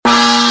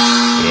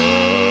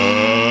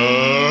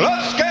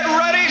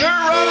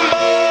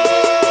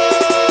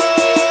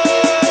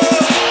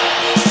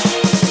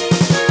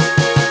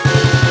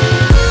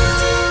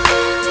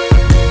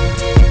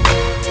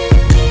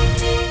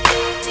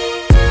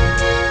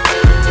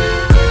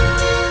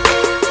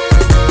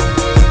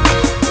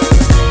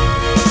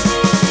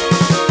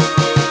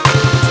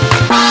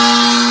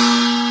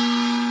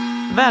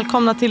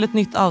välkomna till ett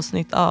nytt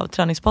avsnitt av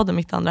Träningspodden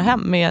Mitt andra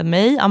hem med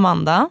mig,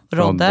 Amanda,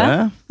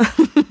 Rodde.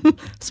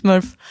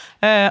 Smurf.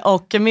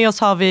 Och med oss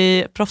har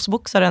vi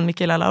proffsboxaren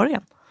Mikaela Laure.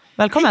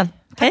 Välkommen.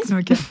 Tack så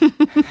mycket.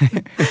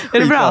 Är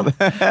det bra?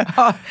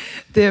 Ja,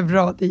 det är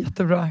bra. Det är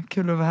jättebra.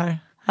 Kul att vara här.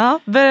 Ja,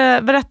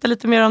 berätta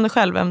lite mer om dig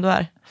själv, vem du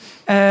är.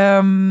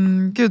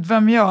 Gud,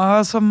 vem jag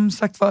är? Som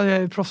sagt var,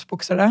 jag är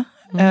proffsboxare.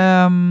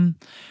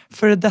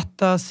 Före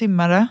detta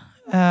simmare.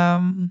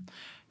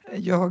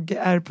 Jag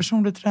är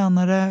personlig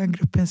tränare,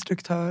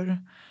 gruppinstruktör,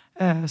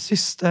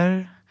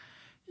 syster.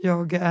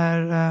 Jag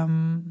är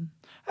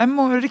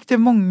en riktig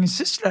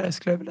mångsysslare,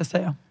 skulle jag vilja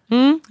säga.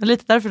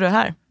 Lite därför du är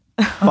här.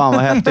 Fan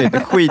vad häftigt,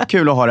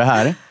 skitkul att ha det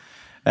här.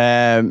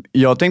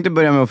 Jag tänkte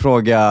börja med att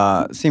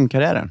fråga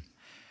simkarriären.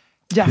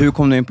 Ja. Hur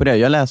kom du in på det?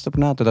 Jag läste på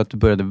nätet att du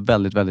började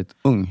väldigt, väldigt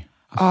ung.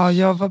 Ja,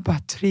 jag var bara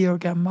 3 år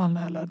gammal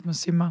när jag lärde mig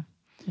simma.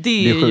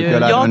 Det är ju,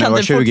 jag kan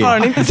det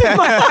fortfarande inte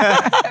simma.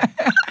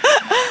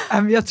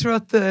 Jag tror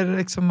att det är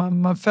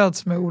liksom, man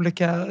föds med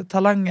olika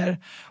talanger.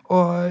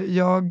 Och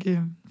jag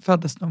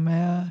föddes nog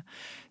med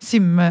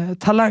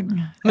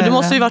simtalang. Men du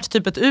måste ju varit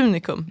typ ett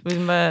unikum.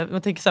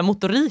 Man tänker så här,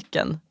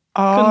 motoriken.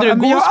 Kunde du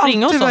gå och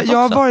springa och sånt också? Jag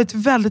har varit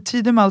väldigt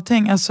tidig med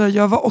allting. Alltså,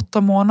 jag var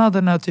 8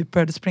 månader när jag typ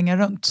började springa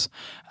runt.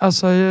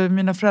 Alltså,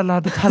 mina föräldrar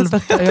hade ett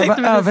helvete. Jag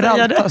var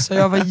överallt. Alltså,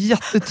 jag var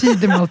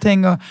jättetidig med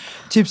allting. Och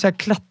typ så här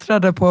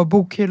klättrade på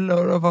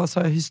bokhyllor och var så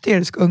här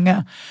hysterisk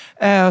unga.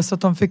 Så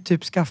att de fick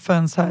typ skaffa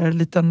en så här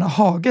liten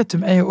hage till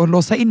mig och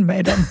låsa in mig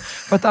i den.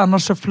 För att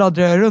annars så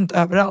fladdrade jag runt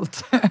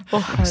överallt.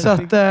 Så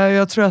att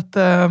jag tror att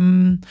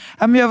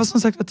jag var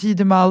som sagt var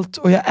tidig med allt.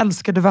 Och jag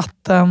älskade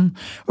vatten.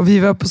 Och vi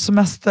var på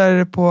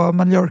semester på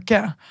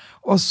Mallorca.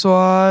 Och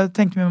så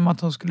tänkte min mamma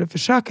att hon skulle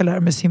försöka lära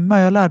mig simma.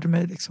 Jag lärde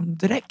mig liksom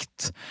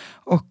direkt.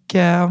 Och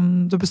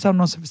då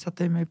bestämde hon sig för att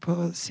sätta mig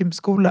på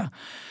simskola.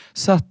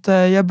 Så att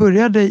jag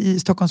började i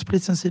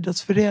Stockholmspolisens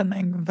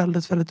idrottsförening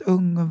väldigt, väldigt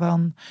ung och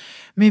vann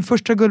min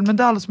första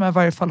guldmedalj som jag i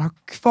varje fall har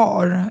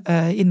kvar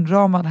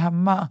inramad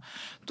hemma.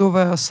 Då var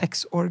jag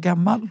 6 år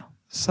gammal.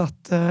 Så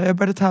att jag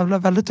började tävla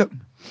väldigt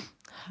ung.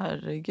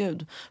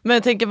 Herregud. Men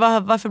jag tänker,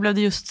 varför blev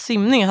det just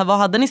simning? Vad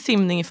hade ni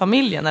simning i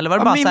familjen? Eller var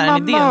det bara så här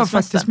en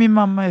idé? Min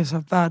mamma är så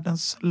här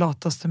världens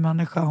lataste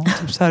människa. Hon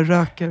typ så här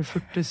röker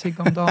 40 cigg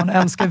om dagen.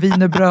 Älskar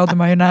wienerbröd och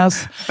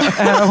majonnäs.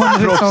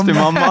 Proffs till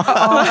mamma.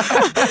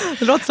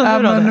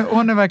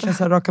 Hon är verkligen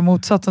så här raka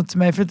motsatsen till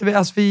mig. För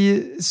att vi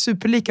är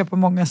superlika på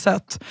många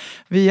sätt.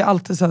 Vi är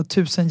alltid så här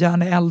 1000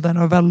 järn i elden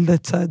och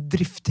väldigt så här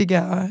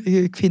driftiga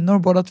kvinnor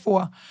båda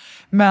två.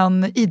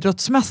 Men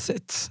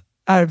idrottsmässigt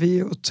är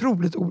vi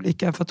otroligt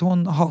olika för att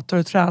hon hatar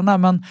att träna,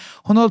 men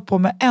hon har hållit på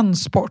med en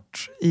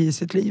sport i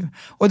sitt liv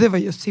och det var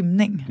just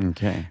simning.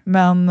 Okay.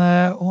 Men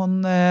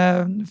hon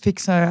fick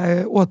så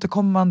här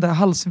återkommande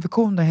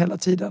halsinfektioner hela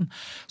tiden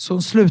så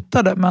hon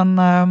slutade, men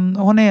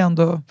hon är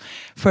ändå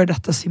för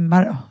detta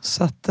simmare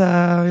så att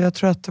jag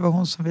tror att det var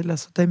hon som ville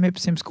sätta mig på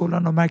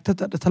simskolan och märkte att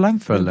jag hade talang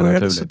för det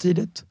började så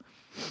tidigt.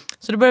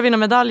 Så du började vinna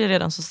medaljer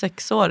redan som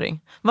 6-åring.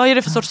 Vad är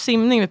det för sorts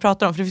simning vi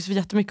pratar om? För det finns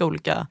jättemycket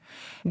olika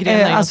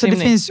grenar inom simning.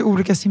 Det finns ju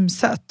olika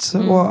simsätt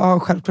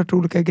och självklart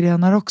olika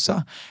grenar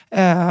också.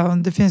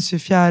 Det finns ju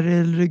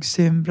fjäril,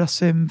 ryggsim,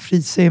 bröstsim,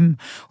 frisim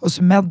och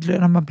så medley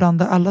när man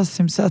blandar alla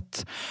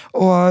simsätt.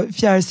 Och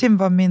fjärilsim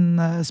var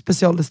min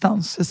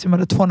specialdistans. Jag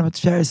simmade 200 meter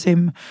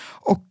fjärilsim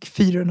och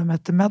 400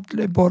 meter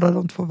medley. Båda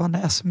de 2 vann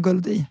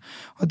SM-guld i.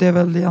 Och det är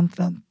väl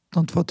egentligen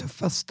de 2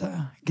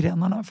 tuffaste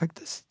grenarna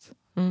faktiskt.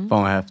 Fan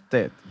vad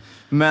häftigt.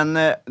 Men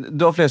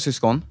du har fler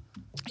syskon?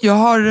 Jag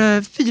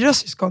har 4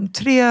 syskon.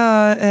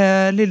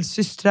 3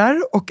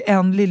 lillsystrar och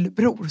en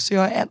lillbror. Så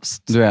jag är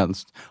äldst. Du är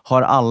äldst.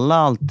 Har alla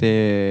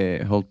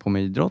alltid hållit på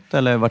med idrott?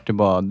 Eller var det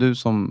bara du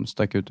som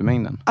stack ut i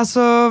mängden?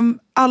 Alltså,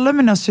 alla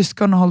mina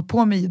syskon har hållit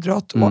på med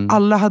idrott. Och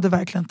alla hade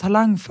verkligen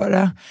talang för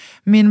det.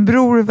 Min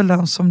bror är väl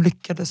den som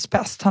lyckades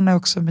bäst. Han är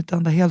också mitt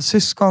enda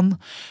helsyskon.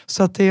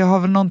 Så att det har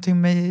väl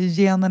någonting med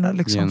generna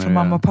liksom, från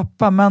mamma och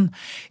pappa. Men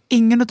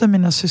ingen av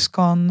mina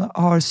syskon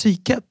har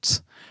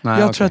psyket. Nej,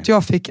 jag tror att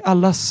jag fick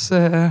allas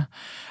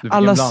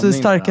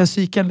starka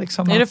psyken.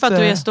 Liksom, är det för att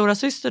du är stora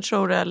syster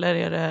tror du? Eller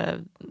är det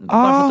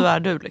bara för att du är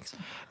du? Liksom?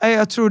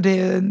 Jag tror det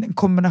är en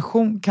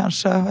kombination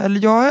kanske.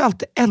 Eller jag har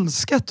alltid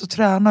älskat att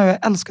träna. Och jag har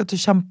älskat att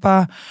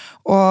kämpa.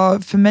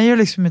 Och för mig har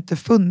det liksom inte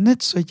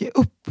funnits att ge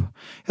upp.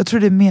 Jag tror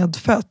det är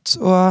medfött.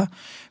 Och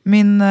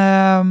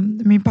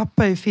min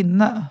pappa är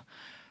finne.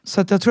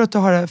 Så att jag tror att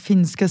jag har det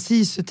finska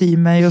siset i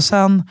mig. Och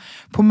sen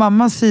på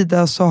mammas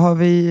sida så har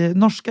vi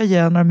norska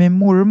gener. Min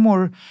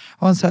mormor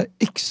var en så här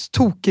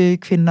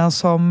yxtokig kvinna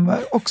som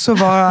också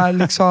var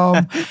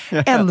liksom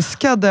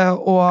älskade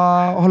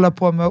att hålla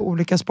på med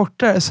olika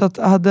sporter. Så att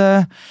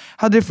hade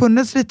det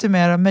funnits lite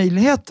mer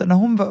möjligheter när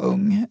hon var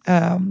ung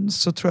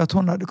så tror jag att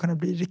hon hade kunnat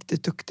bli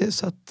riktigt duktig.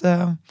 Så att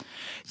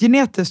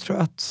genetiskt tror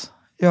jag att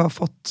jag har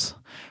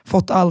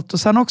fått allt. Och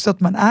sen också att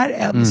man är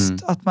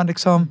äldst. Att man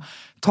liksom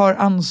tar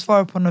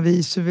ansvar på något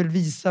vis och vill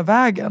visa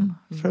vägen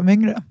för de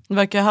yngre. Du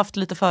verkar ha haft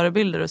lite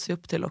förebilder att se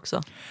upp till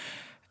också.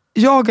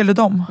 Jag eller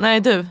dem? Nej,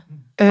 du.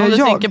 Om du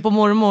tänker på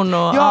mormor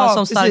och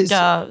som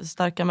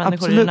starka människor.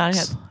 Absolut. I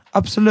närhet.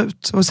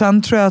 absolut. Och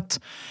sen tror jag att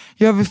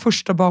jag vid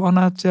första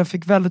barnet jag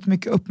fick väldigt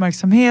mycket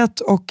uppmärksamhet,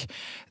 och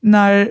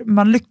när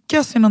man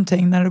lyckas i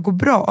någonting, när det går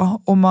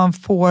bra och man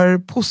får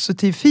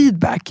positiv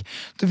feedback,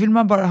 då vill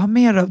man bara ha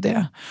mer av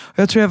det. Och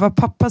jag tror jag var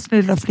pappas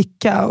lilla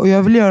flicka och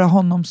jag vill göra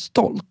honom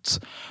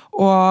stolt.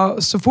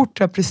 Och så fort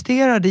jag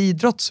presterade i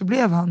idrott så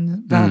blev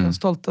han världens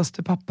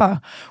stoltaste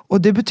pappa.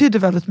 Och det betyder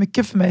väldigt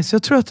mycket för mig. Så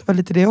jag tror att det var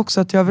lite det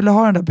också, att jag ville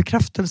ha den där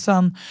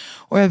bekräftelsen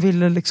och jag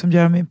ville liksom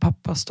göra min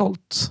pappa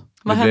stolt.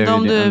 Vad hände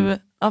om du...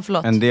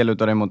 En del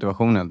utav den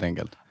motivationen helt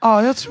enkelt.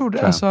 Ja, jag tror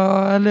det. Alltså,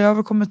 eller jag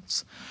har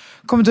kommit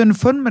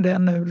underfund med det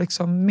nu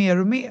liksom, mer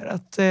och mer.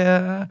 Att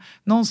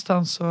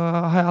någonstans så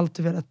har jag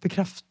alltid velat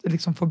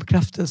liksom, få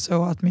bekräftelse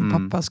och att min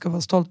pappa ska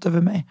vara stolt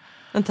över mig.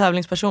 En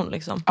tävlingsperson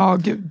liksom. Ja,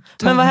 gud.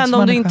 Men vad händer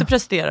om du inte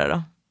presterar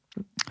då?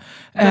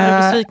 Blir du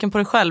besviken på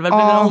dig själv? Eller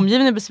blir din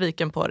omgivning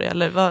besviken på dig?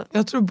 Eller vad?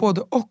 Jag tror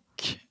både och.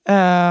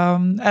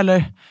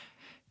 Eller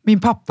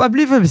min pappa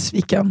blir väl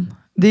besviken.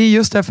 Det är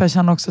just därför jag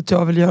känner också att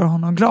jag vill göra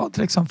honom glad.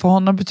 Liksom. För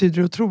honom betyder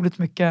det otroligt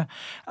mycket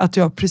att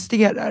jag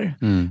presterar.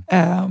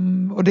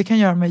 Och det kan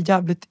göra mig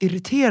jävligt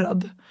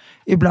irriterad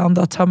ibland.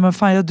 Att men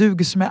fan, jag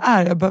duger som jag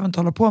är. Jag behöver inte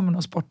hålla på med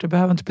någon sport. Jag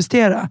behöver inte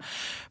prestera.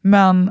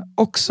 Men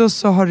också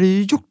så har det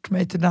ju gjort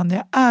mig till den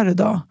jag är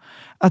idag.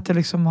 Att jag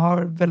liksom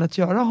har velat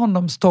göra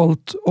honom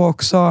stolt. Och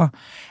också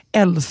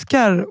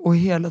älskar och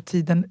hela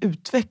tiden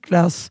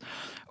utvecklas.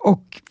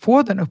 Och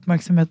få den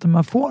uppmärksamheten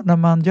man får när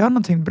man gör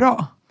någonting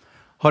bra.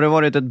 Har det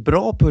varit ett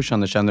bra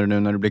pushande, känner du nu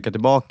när du blickar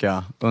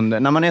tillbaka?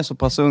 När man är så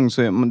pass ung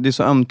så är det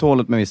så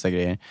ömtåligt med vissa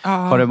grejer.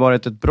 Har det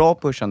varit ett bra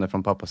pushande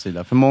från pappas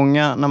sida? För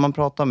många, när man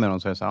pratar med dem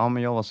så är det så här,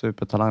 men jag var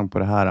supertalang på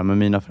det här, men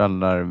mina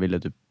föräldrar ville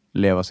typ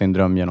leva sin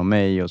dröm genom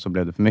mig och så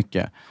blev det för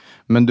mycket.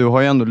 Men du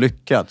har ju ändå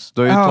lyckats.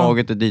 Du har ju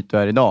tagit det dit du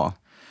är idag.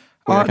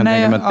 Och jag kan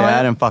tänka mig att det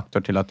är en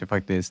faktor till att det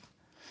faktiskt...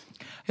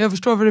 Jag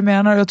förstår vad du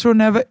menar. Jag tror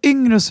när jag var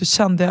yngre så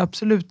kände jag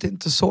absolut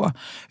inte så.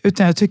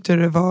 Utan jag tyckte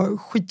det var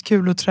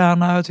skitkul att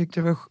träna. Jag tyckte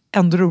det var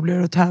ändå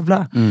roligare att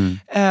tävla.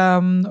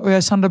 Och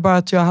jag kände bara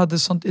att jag hade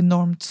sånt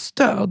enormt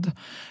stöd.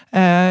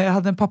 Jag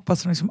hade en pappa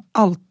som liksom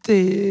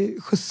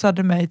alltid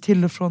skjutsade mig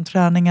till och från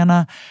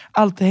träningarna.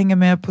 Alltid hänger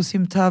med på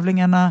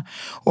simtävlingarna.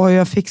 Och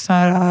jag fick så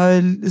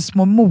här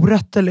små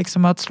morötter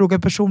liksom. Att slog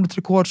jag personligt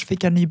rekord så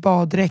fick jag en ny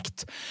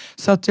baddräkt.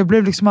 Så att jag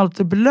blev liksom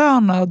alltid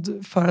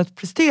belönad för att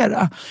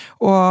prestera.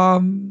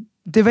 Och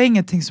det var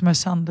ingenting som jag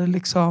kände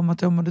liksom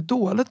att jag mådde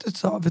dåligt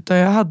utav. Utan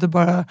jag hade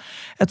bara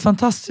ett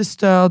fantastiskt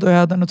stöd och jag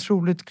hade en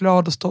otroligt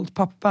glad och stolt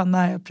pappa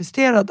när jag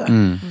presterade.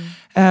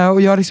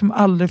 Och jag har liksom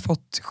aldrig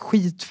fått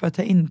skit för att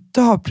jag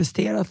inte har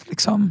presterat.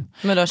 Liksom.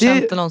 Men du har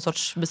känt någon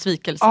sorts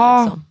besvikelse?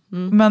 Ja,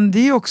 liksom. Men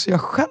det är också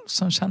jag själv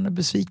som känner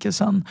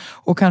besvikelsen.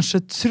 Och kanske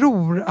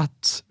tror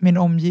att min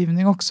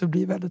omgivning också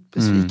blir väldigt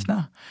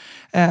besvikna.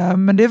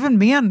 Men det är väl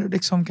mer nu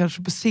liksom,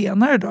 kanske på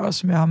senare dagar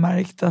som jag har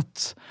märkt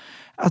att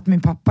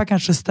min pappa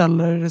kanske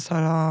ställer så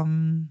här,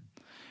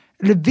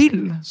 eller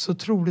vill så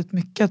otroligt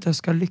mycket att jag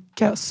ska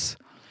lyckas.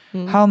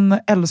 Han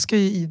älskar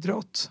ju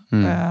idrott.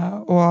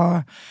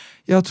 Och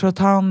jag tror att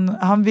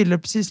han ville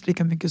precis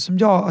lika mycket som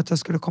jag att jag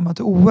skulle komma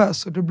till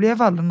OS. Och det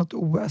blev aldrig något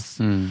OS.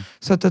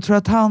 Så att jag tror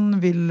att han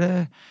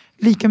vill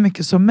lika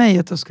mycket som mig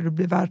att jag skulle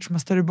bli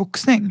världsmästare i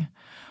boxning.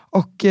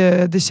 Och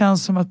det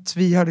känns som att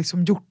vi har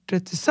liksom gjort det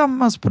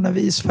tillsammans på något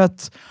vis. För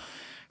att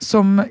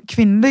som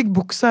kvinnlig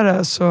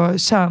boxare så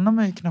tjänar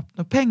man ju knappt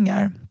några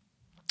pengar.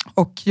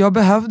 Och jag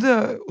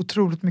behövde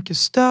otroligt mycket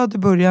stöd i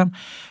början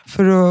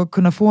för att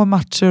kunna få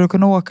matcher och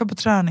kunna åka på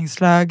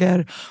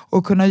träningsläger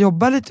och kunna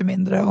jobba lite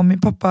mindre. Och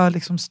min pappa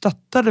liksom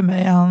stöttade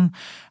mig.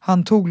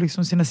 Han tog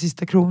liksom sina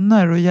sista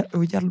kronor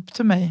och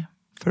hjälpte mig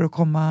för att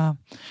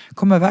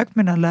komma iväg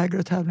med mina läger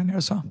och tävlingar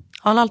och så.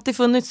 Har han alltid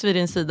funnits vid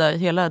din sida i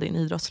hela din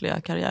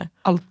idrottsliga karriär?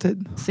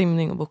 Alltid.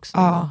 Simning och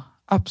boxning? Ja,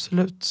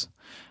 absolut.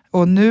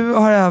 Och nu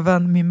har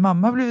även min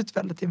mamma blivit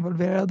väldigt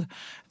involverad.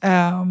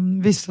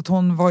 Visst att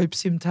hon var i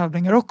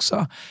simtävlingar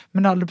också.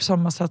 Men aldrig på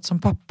samma sätt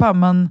som pappa.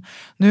 Men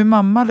nu är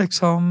mamma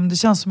liksom, det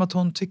känns som att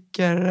hon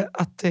tycker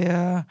att det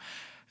är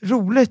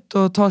roligt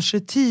och tar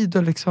sig tid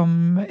och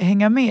liksom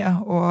hänga med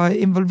och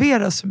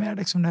involvera sig mer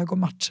liksom när jag går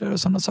matcher och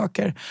sådana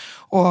saker.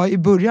 Och i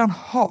början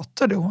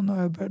hatade hon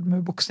när jag började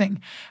med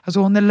boxning. Alltså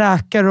hon är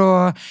läkare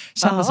och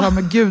kände så här,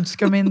 men gud,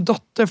 ska min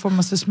dotter få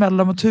massa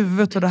smälla mot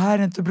huvudet och det här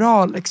är inte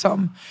bra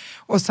liksom.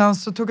 Och sen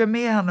så tog jag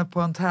med henne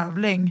på en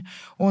tävling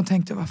och hon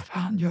tänkte, vad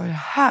fan gör jag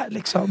här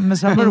liksom? Men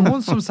sen var det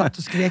hon som satt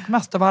och skrek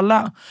mest av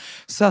alla.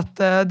 Så att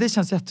det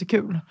känns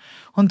jättekul.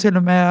 Hon till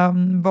och med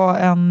var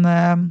en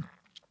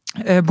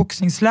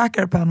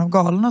boxningsläkare på en av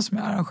galorna som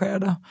jag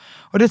arrangerade.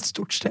 Och det är ett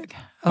stort steg.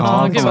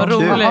 Gud vad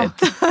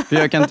roligt. För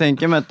jag kan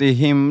tänka mig att det är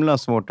himla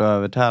svårt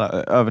att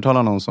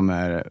övertala någon som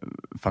är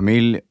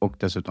familj och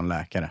dessutom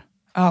läkare.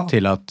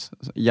 Till att,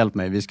 hjälp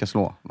mig, vi ska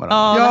slå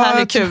varandra. Ja, det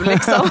här är kul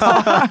liksom.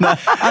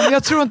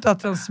 Jag tror inte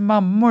att ens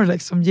mammor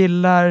liksom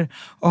gillar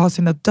att ha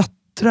sina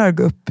döttrar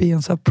gå upp i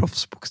en sån här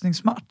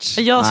proffsboxningsmatch.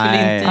 Jag skulle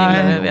inte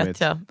gilla det,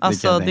 vet jag.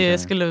 Alltså det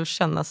skulle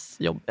kännas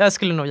jobb. Jag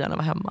skulle nog gärna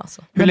vara hemma.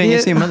 Alltså. Hur länge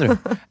simmade du?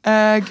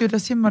 Gud,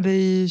 jag simmade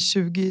i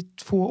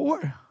 22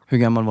 år. Hur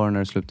gammal var du när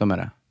du slutade med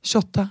det?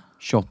 28.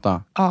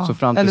 28? Ja. Så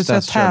fram till eller så jag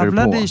dess körde du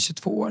tävlade på. i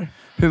 22 år.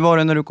 Hur var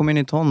det när du kom in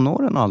i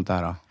tonåren och allt det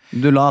här då?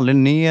 Du la aldrig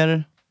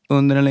ner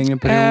under en längre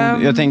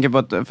period? Jag tänker på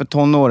att för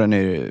tonåren är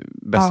ju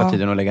bästa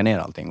tiden att lägga ner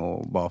allting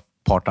och bara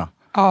parta.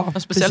 Ja,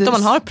 och speciellt om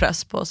man har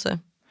press på sig.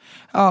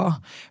 Ja,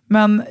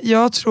 men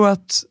jag tror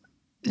att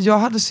jag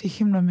hade så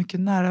himla mycket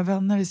nära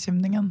vänner i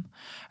simningen.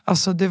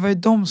 Alltså det var ju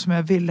de som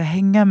jag ville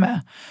hänga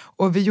med.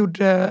 Och vi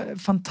gjorde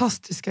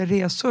fantastiska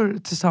resor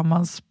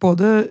tillsammans.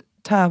 Både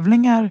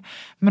tävlingar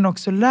men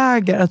också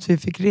läger. Att vi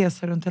fick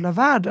resa runt hela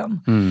världen.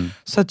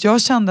 Så att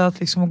jag kände att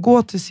liksom att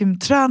gå till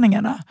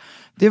simträningarna,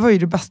 det var ju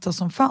det bästa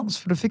som fanns.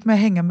 För då fick man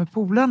hänga med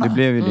polarna. Det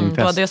blev ju din fest.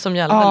 Det var det som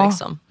gällde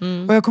liksom.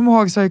 Och jag kommer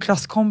ihåg så här,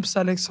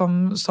 klasskompisar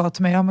liksom sa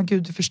till mig, ja men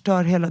gud du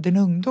förstör hela din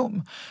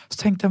ungdom.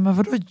 Så tänkte jag, men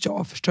vadå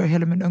jag förstör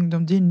hela min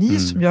ungdom? Det är ju ni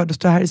som gör det,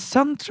 står här i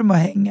centrum och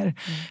hänger.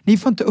 Ni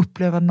får inte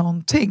uppleva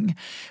någonting.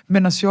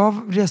 Medan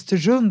jag reste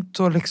runt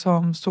och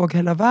liksom såg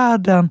hela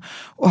världen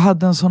och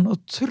hade en sån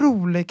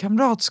otrolig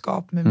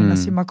kamratskap med mina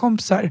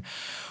simmarkompisar.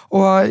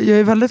 Och jag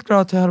är väldigt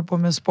glad att jag höll på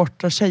med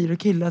sport där tjejer och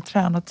killar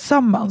tränar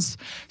tillsammans.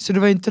 Så det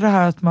var inte det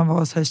här att man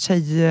var så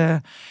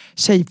här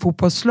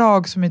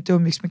tjejfotbollslag som inte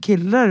umgicks med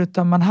killar,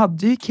 utan man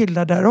hade ju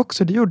killar där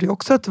också. Det gjorde ju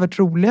också att det var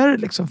roligare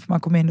liksom, för man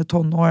kom in i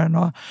tonåren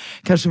och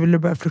kanske ville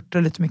börja flirta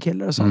lite med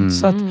killar och sånt.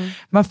 Så att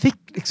man fick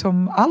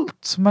liksom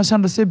allt. Man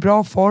kände sig i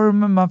bra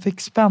form, man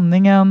fick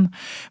spänningen,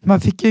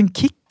 man fick ju en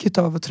kick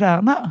av att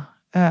träna.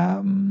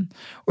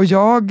 Och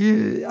jag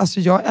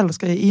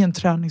älskar, jag är en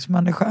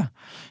träningsmänniska.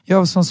 Jag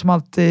var sån som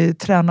alltid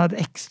tränade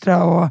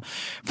extra och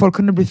folk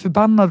kunde bli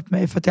förbannade på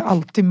mig för att jag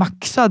alltid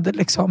maxade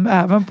liksom,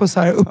 även på så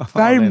här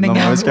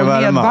uppvärmningar och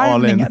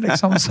nedvärmningar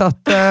liksom. Så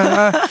att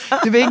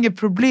det var inget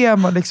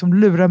problem att liksom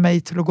lura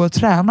mig till att gå och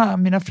träna.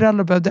 Mina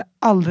föräldrar behövde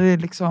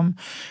aldrig liksom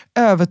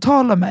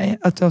övertala mig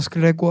att jag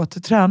skulle gå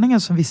till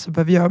träningen som vissa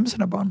behöver göra med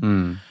sina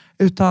barn.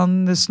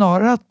 Utan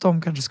snarare att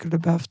de kanske skulle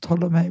behövt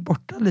hålla mig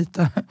borta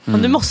lite. Och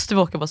nu måste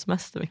vi åka på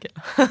semester,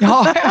 Mikaela.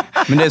 Ja.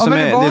 Men det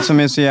som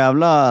är så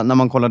jävla, när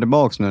man kollar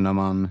tillbaks nu, när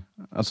man,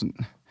 alltså,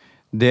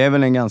 det är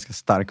väl en ganska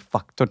stark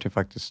faktor till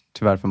faktiskt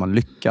till varför man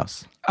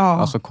lyckas.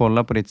 Ja. Alltså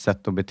kolla på ditt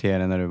sätt att bete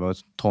dig när du var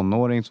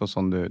tonåring så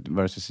som du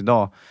versus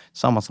idag.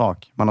 Samma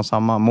sak, man har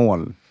samma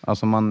mål.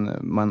 Alltså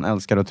man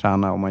älskar att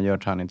träna och man gör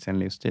träning till sin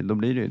livsstil. Då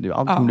blir det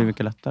allting blir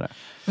mycket lättare.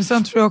 Men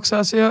sen tror jag också,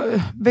 alltså jag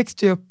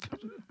växte ju upp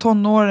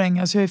tonåring,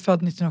 alltså jag är född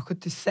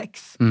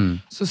 1976.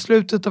 Så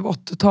slutet av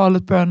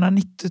 80-talet, början av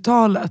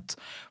 90-talet.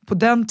 På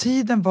den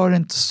tiden var det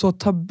inte så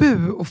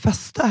tabu att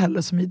festa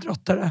heller som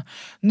idrottare.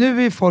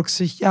 Nu är folk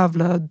så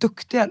jävla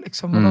duktiga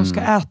liksom, och de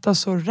ska äta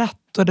så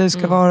rätt och det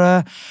ska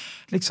vara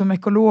liksom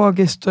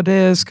ekologiskt och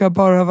det ska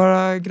bara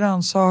vara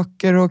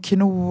grönsaker och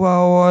quinoa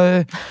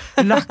och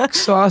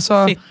lax och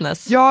alltså,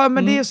 fitness. Ja,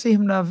 men det är så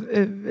himla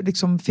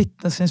liksom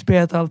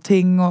fitnessinspirerat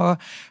allting och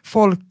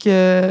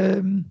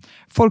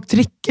folk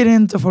dricker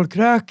inte, folk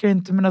röker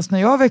inte, men alltså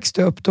när jag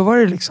växte upp då var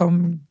det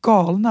liksom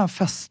galna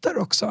fester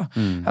också.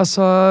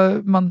 Alltså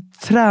man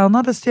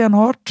tränade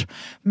stenhårt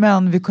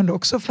men vi kunde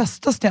också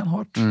festa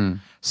stenhårt.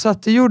 Så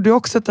att det gjorde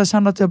också att jag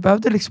kände att jag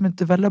behövde liksom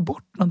inte välja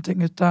bort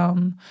någonting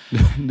utan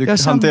du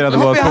hanterade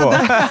bara två.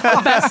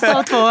 Bästa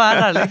av två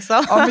världar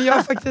liksom. Ja, men jag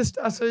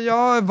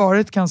har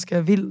varit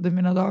ganska vild i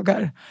mina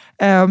dagar.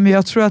 Men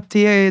jag tror att det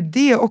är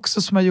det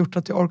också som har gjort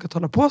att jag orkat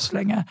hålla på så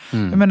länge.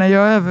 Jag menar,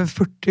 jag är över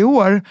 40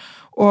 år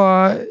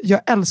och jag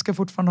älskar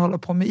fortfarande att hålla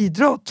på med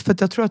idrott. För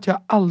att jag tror att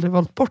jag aldrig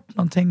valt bort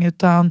någonting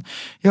utan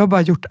jag har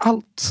bara gjort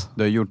allt.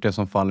 Du har gjort det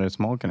som faller i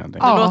smaken. Det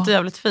låter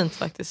jävligt fint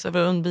faktiskt. Jag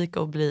vill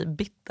undvika att bli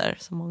bitter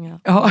som många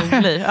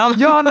blir.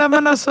 Ja, nej,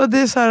 men alltså det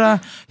är så här,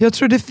 jag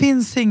tror det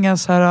finns inga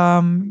så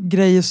här,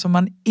 grejer som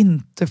man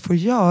inte får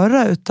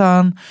göra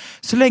utan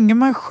så länge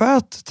man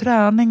sköter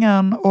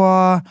träningen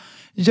och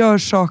gör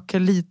saker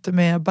lite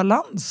med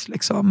balans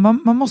liksom.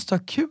 Man måste ha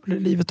kul i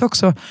livet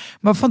också.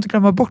 Man får inte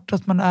glömma bort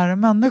att man är en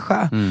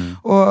människa.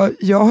 Och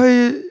jag har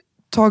ju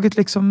tagit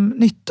liksom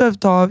nytta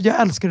av,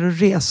 jag älskar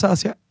att resa,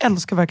 alltså jag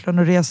älskar verkligen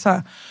att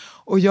resa.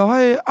 Och jag har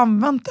ju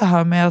använt det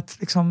här med att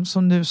liksom,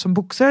 som nu som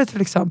boxare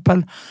till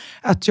exempel,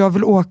 att jag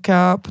vill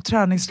åka på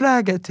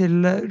träningsläger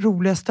till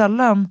roliga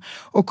ställen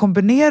och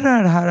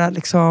kombinera det här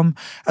liksom,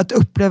 att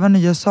uppleva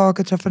nya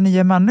saker, träffa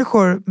nya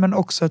människor men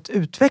också att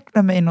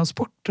utveckla mig inom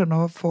sporten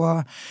och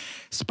få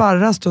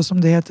sparras då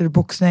som det heter i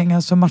boxning,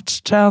 alltså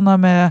matchträna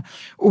med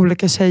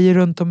olika tjejer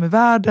runt om i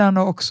världen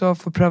och också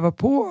få pröva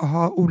på att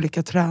ha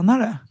olika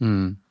tränare.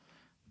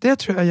 Det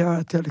tror jag gör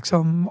att jag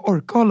liksom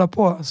orkar hålla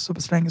på så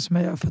länge som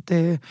jag gör för att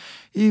det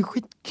är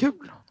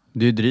skitkul.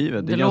 Det är ju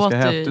drivet. Det är ganska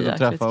häftigt att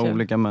träffa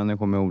olika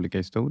människor med olika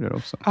historier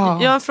också.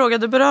 Ja. Jag har en fråga,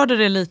 du berörde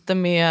det lite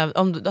med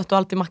att du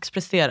alltid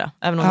maxpresterar.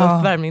 Även om det är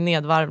uppvärmning,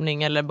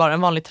 nedvarvning eller bara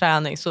en vanlig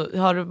träning. Så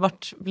har du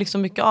varit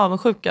liksom mycket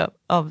avundsjuka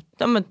av,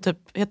 typ,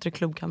 heter det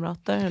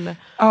klubbkamrater? Eller?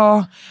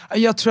 Ja,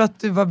 jag tror att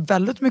det var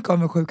väldigt mycket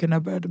avundsjuka när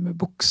jag började med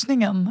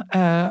boxningen.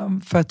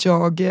 För att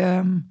jag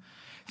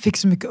fick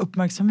så mycket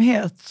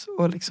uppmärksamhet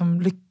och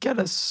liksom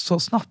lyckades så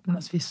snabbt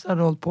medan vissa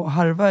hade hållit på att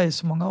harva i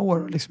så många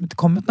år och liksom inte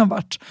kommit någon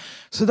vart.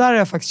 Så där har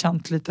jag faktiskt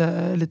känt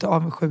lite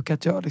avundsjuk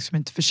att jag liksom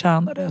inte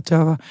förtjänade. Att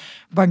jag var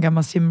bara en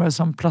gammal simmare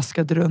som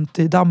plaskade runt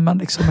i dammen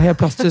liksom, och helt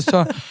plötsligt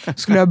så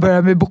skulle jag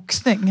börja med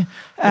boxning.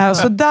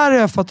 Så där har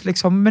jag fått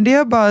liksom, men det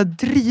har bara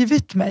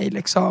drivit mig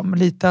liksom,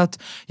 lite att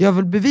jag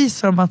vill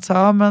bevisa dem att så,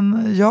 ja,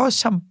 men jag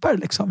kämpar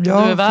liksom.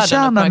 Jag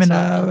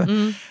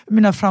förtjänar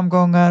mina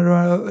framgångar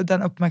och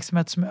den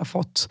uppmärksamhet som jag har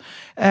fått.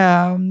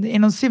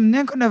 Inom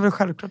simningen kunde jag väl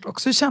självklart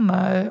också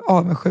känna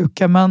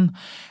avundsjuka, men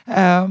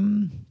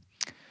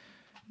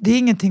det är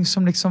ingenting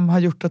som liksom har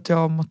gjort att jag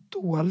har mått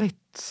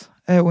dåligt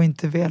och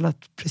inte velat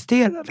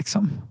prestera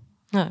liksom.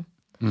 Nej.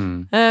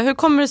 Hur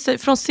kommer det sig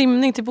från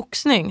simning till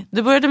boxning?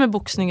 Du började med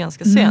boxning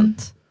ganska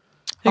sent.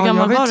 Hur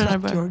gammal var du när du började? Jag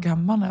var 30 år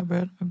gammal när jag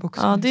började med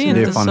boxning. Ja, det är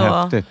inte fan så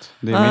häftigt.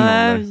 Det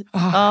är min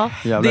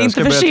ålder. Det är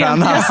inte för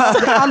sent.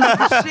 Det är aldrig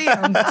för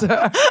sent.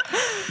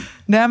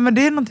 Nej, men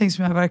det är någonting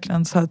som jag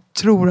verkligen så här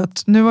tror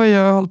att... Nu har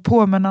jag hållit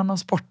på med en annan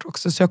sport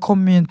också, så jag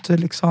kommer ju inte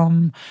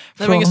liksom...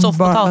 Det var ingen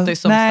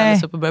soffpotatis som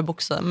ställdes upp och började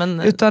boxa. Men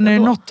utan är det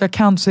något jag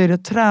kan så är det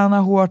träna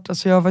hårt.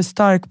 Alltså jag var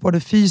stark både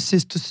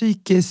fysiskt och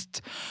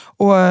psykiskt.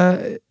 Och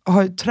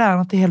har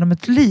tränat i hela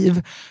mitt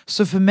liv.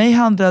 Så för mig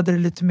handlade det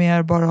lite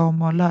mer bara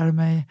om att lära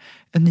mig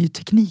en ny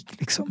teknik.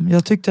 Liksom.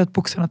 Jag tyckte att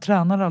boxarna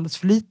tränade alldeles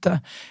för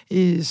lite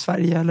i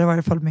Sverige. Eller i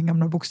varje fall min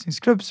gamla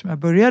boxningsklubb som jag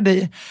började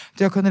i.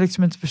 Jag kunde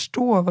liksom inte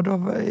förstå.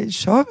 Vadå,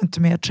 kör vi inte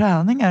mer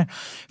träningar?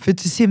 För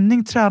till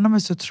simning tränar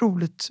man så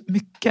otroligt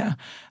mycket.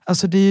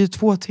 Alltså det är ju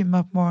 2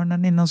 timmar på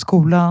morgonen innan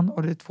skolan.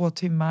 Och det är 2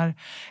 timmar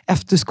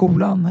efter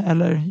skolan.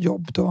 Eller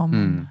jobb då om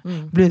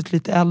man blivit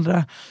lite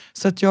äldre.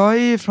 Så att jag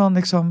är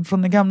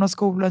från den gamla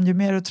skolan. Ju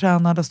mer du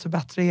tränar desto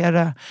bättre är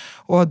det.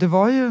 Och det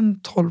var ju en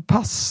 12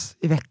 pass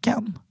i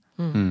veckan.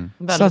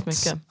 Väldigt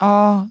mycket.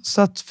 Ja,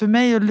 så att för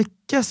mig att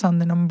lyckas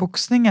sen inom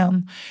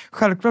boxningen,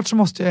 självklart så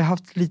måste jag ha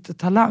haft lite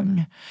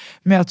talang.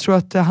 Men jag tror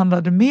att det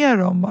handlade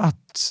mer om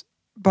att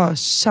bara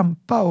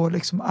kämpa och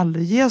liksom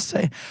aldrig ge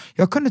sig.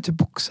 Jag kunde inte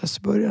boxas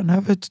i början.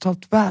 Jag var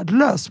totalt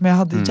värdelös, men jag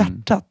hade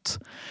hjärtat.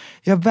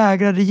 Jag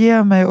vägrade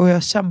ge mig och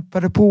jag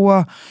kämpade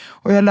på.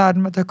 Och jag lärde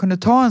mig att jag kunde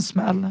ta en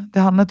smäll. Det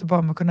handlar inte bara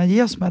om att kunna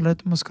ge smällar,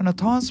 utan man måste kunna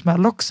ta en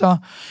smäll också.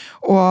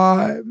 Och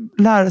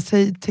lära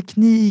sig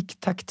teknik,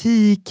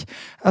 taktik.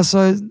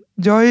 Alltså,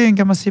 jag är ju en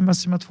gammal simmare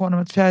som har 2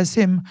 nummer 4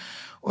 sim.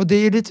 Och det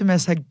är lite mer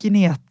så här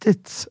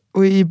gnetigt.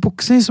 Och i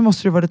boxning så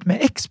måste det vara lite mer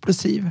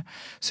explosiv.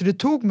 Så det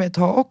tog mig ett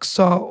tag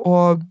också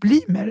att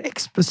bli mer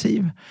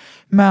explosiv.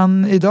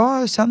 Men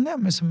idag känner jag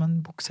mig som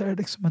en boxare.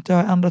 Liksom, att jag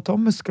har ändrat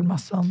om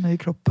muskelmassan i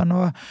kroppen.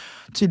 Och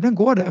tydligen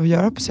går det att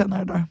göra på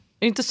senare dagar.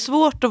 Det är inte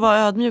svårt att vara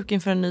ödmjuk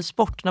inför en ny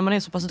sport när man är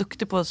så pass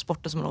duktig på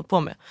sporter som man har hållit på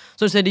med.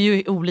 Så du säger, det är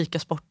ju olika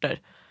sporter.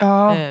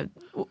 Ja.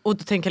 Och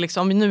du tänker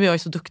liksom, nu är jag ju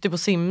så duktig på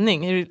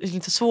simning. Är det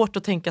lite svårt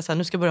att tänka så här,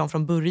 nu ska jag börja om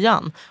från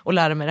början och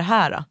lära mig det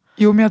här?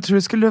 Jo, men jag tror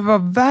det skulle vara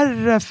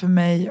värre för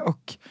mig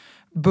att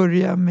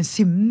börja med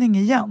simning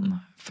igen.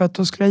 För att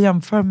då skulle jag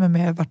jämföra mig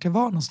med vart jag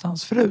var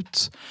någonstans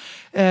förut.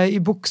 I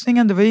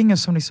boxningen, det var ingen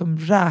som liksom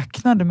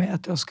räknade med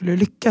att jag skulle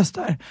lyckas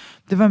där.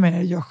 Det var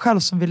mer jag själv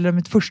som ville.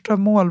 Mitt första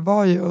mål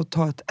var ju att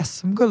ta ett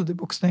SM-guld i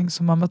boxning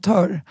som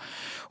amatör.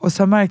 Och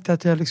sen märkte jag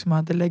att jag liksom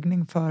hade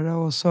läggning för det.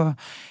 Och så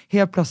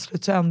helt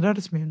plötsligt så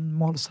ändrades min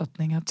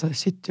målsättning. Att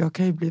shit, jag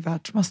kan ju bli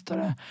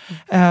världsmästare.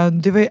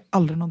 Det var ju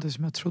aldrig något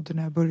som jag trodde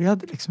när jag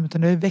började. Liksom,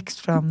 utan det har växt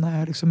fram när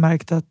jag liksom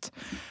märkte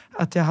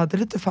att jag hade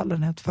lite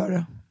fallenhet för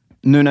det.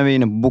 Nu när vi är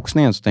inne på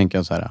boxningen så tänker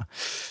jag så här.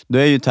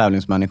 Du är ju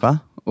tävlingsmänniska.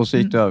 Och så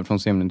gick du över från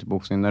simning till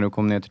boxning. När du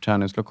kom ner till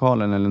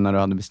träningslokalen eller när du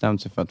hade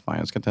bestämt sig för att fan,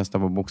 jag ska testa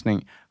på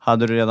boxning.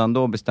 Hade du redan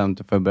då bestämt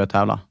dig för att börja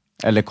tävla?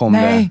 Eller kom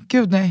nej,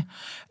 gud nej.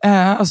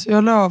 Alltså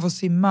jag la av att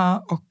simma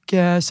och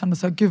kände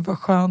så här, gud vad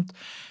skönt.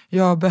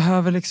 Jag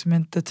behöver liksom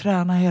inte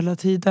träna hela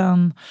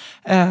tiden.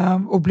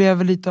 Och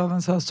blev lite av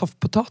en så här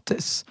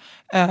soffpotatis.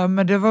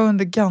 Men det var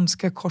under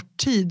ganska kort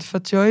tid. För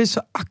att jag är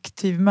så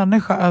aktiv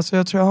människa. Alltså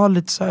jag tror jag har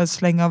lite så här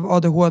släng av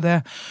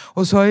ADHD.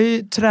 Och så har jag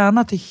ju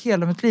tränat i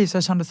hela mitt liv. Så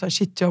jag kände så här,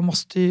 shit, jag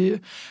måste ju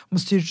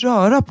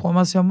röra på mig.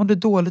 Alltså jag mådde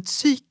dåligt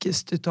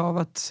psykiskt utav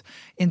att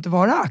inte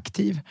vara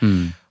aktiv.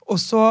 Och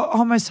så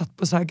har man ju sett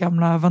på så här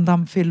gamla Van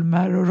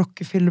Damme-filmer och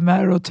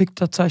Rocky-filmer och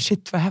tyckt att så här,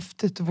 shit vad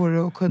häftigt det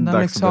vore att kunna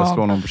dags liksom... att börja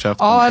slå någon på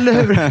käften. Ja,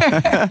 eller hur?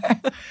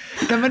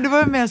 Ja, men det var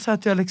ju mer så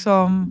att jag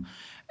liksom...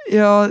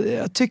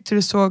 Jag tyckte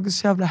det såg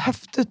så jävla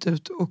häftigt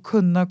ut att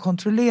kunna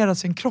kontrollera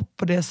sin kropp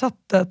på det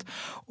sättet.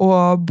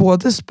 Och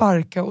både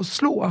sparka och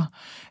slå.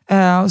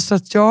 Så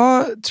att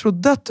jag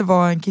trodde att det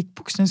var en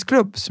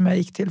kickboxningsklubb som jag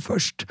gick till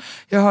först.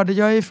 Jag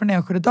är från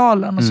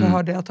Ensjödalen och så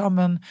hörde jag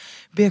att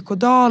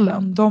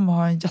BK-dalen, de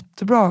har en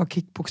jättebra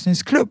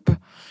kickboxningsklubb.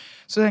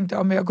 Så tänkte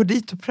jag, men jag går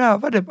dit och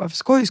prövar det bara för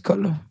skojs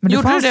skull. Men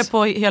gjorde du det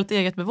på helt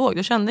eget bevåg?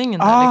 Du kände ingen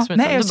där? Liksom,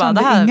 nej, du bara,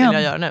 det här vill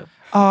jag göra nu.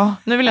 Ja.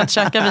 Nu vill jag inte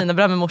käka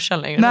wienerbröd med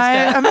morsan längre.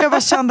 Nej, men jag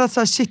bara kände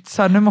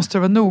att nu måste det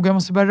vara nog. Jag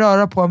måste börja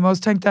röra på mig. Och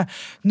så tänkte jag,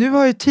 nu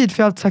har jag tid,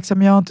 för jag har alltid sagt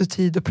att jag har inte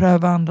tid att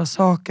pröva andra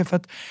saker. För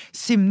att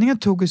simningen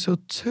tog ju så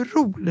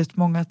otroligt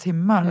många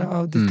timmar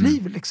av ditt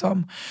liv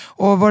liksom.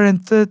 Och var det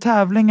inte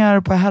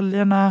tävlingar på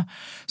helgerna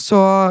så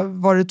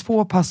var det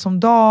 2 pass om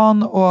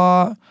dagen.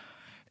 Och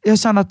jag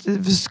känner att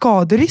för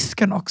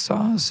skaderisken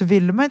också så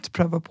vill man inte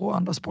pröva på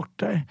andra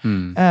sporter.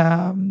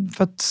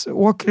 För att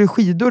åker du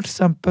skidor till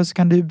exempel så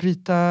kan du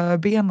bryta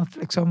benet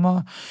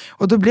liksom.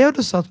 Och då blev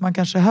det så att man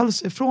kanske höll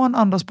sig ifrån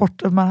andra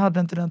sporter. Man hade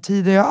inte den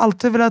tiden. Jag har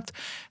alltid velat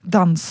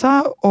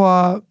dansa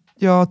och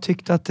jag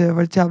tyckte att det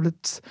var ett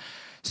jävligt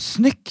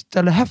snyggt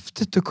eller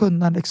häftigt att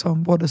kunna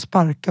liksom både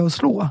sparka och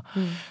slå.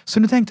 Så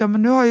nu tänkte jag,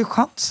 men nu har jag ju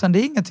chansen. Det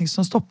är ingenting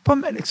som stoppar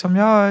mig liksom.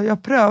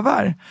 Jag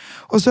prövar.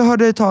 Och så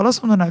hörde jag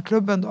talas om den här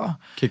klubben då.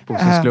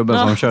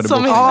 Kickboxningsklubben som körde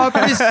boxning. Ja,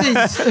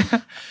 precis.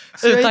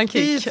 Så utan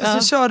kick.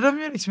 Så körde de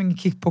ju liksom ingen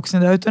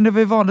kickboxning där, utan det var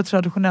ju vanlig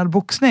traditionell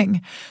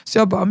boxning. Så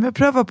jag bara, men jag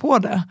prövar på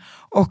det.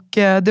 Och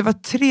det var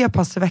 3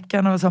 pass i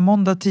veckan. Det var så här,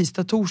 måndag,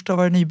 tisdag, torsdag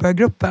var det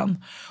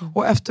nybörjargruppen.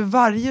 Och efter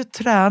varje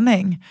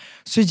träning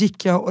så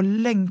gick jag och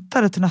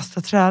längtade till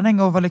nästa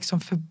träning och var liksom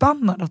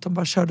förbannad att de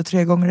bara körde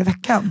 3 gånger i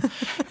veckan.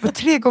 Det var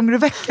 3 gånger i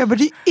veckan, men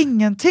det är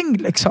ingenting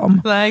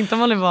liksom. Nej, inte om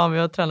man är van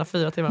vid att träna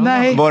 4 timmar.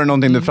 Nej. Var det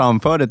någonting du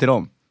framförde till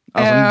dem?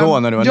 Alltså då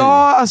när du var ny?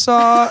 Ja, alltså...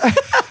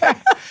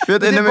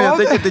 Jag tänker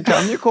att det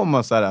kan ju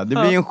komma så här. Det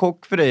blir en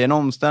chock för dig, en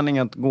omställning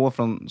att gå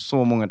från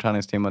så många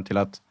träningstimmar till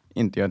att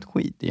inte göra ett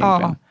skit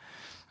egentligen.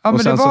 Ja,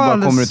 och sen så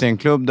bara kommer du till en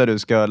klubb där du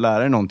ska lära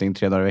dig någonting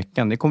 3 dagar i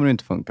veckan. Det kommer du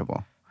inte funka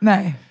på.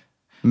 Nej.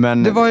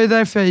 Men... Det var ju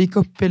därför jag gick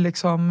upp i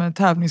liksom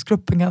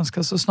tävlingsgruppen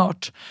ganska så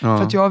snart.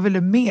 För att jag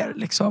ville mer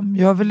liksom.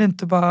 Jag ville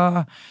inte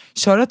bara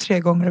köra 3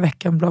 gånger i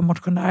veckan bland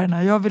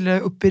motionärerna. Jag ville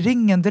upp i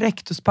ringen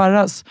direkt och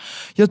sparras.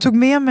 Jag tog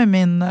med mig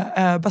min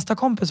bästa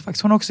kompis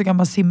faktiskt. Hon är också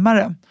gammal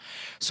simmare.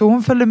 Så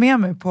hon följde med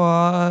mig på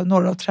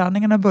några av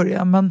träningarna i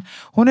början. Men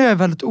hon är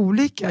väldigt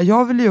olika.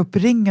 Jag ville ju upp i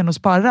ringen och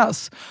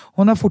sparras.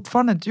 Hon har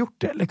fortfarande inte gjort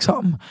det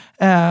liksom.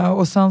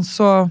 Och sen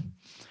så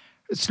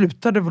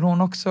slutade väl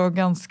hon också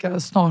ganska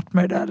snart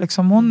med det där.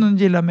 Liksom, hon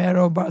gillar mer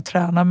att bara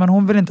träna, men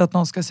hon vill inte att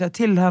någon ska säga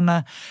till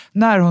henne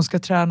när hon ska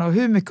träna och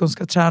hur mycket hon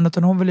ska träna,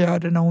 utan hon vill göra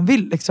det när hon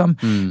vill. Liksom.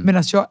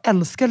 Medan jag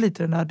älskar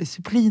lite den här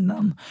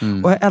disciplinen.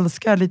 Och jag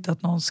älskar lite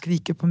att någon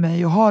skriker på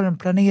mig och har en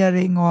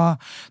planering och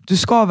du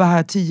ska vara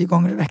här 10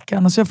 gånger i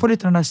veckan. Och så jag får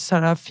lite den där så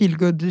här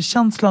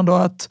feel-good-känslan då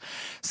att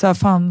så här,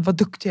 fan vad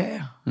duktig jag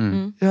är.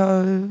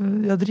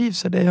 Jag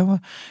drivs av det.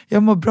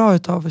 Jag mår bra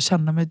utav att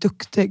känna mig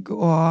duktig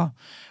och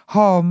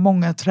ha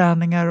många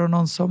träningar och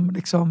någon som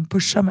liksom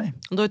pushar mig.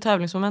 Och då är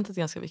tävlingsmomentet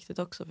ganska viktigt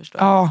också,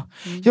 förstår jag.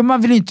 Ja,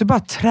 man vill ju inte bara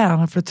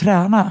träna för att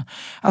träna.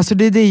 Alltså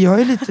det är det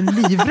jag är lite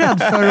livrädd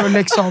för att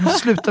liksom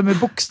sluta med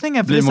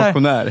boxningen. Bli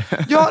motionär.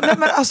 Ja, nej,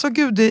 men alltså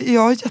gud,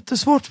 jag har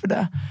jättesvårt för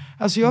det.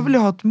 Alltså jag vill ju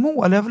ha ett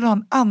mål, jag vill ha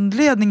en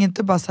anledning,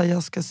 inte bara säga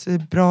jag ska se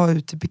bra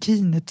ut i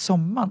bikini till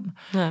sommaren.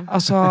 Nej.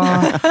 Alltså,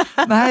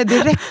 nej det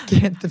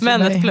räcker inte för mig.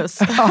 Men ett plus.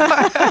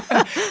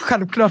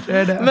 Självklart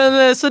är det.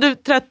 Men så du är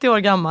 30 år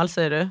gammal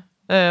säger du?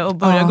 Och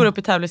går upp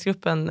i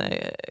tävlingsgruppen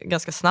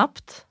ganska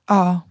snabbt.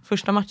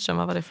 Första matchen,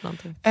 vad var det för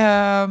någonting?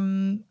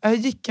 Jag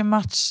gick en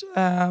match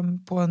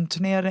på en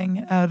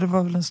turnering. Det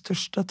var väl den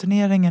största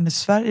turneringen i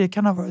Sverige.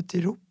 Kan ha varit i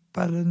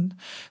Europa eller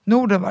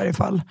Norden i varje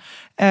fall.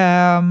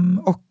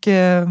 Och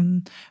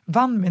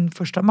vann min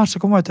första match.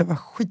 Jag kommer ihåg att jag var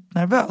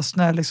skitnervös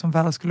när jag liksom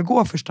väl skulle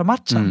gå första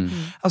matchen.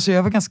 Alltså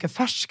jag var ganska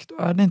färsk då.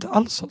 Jag hade inte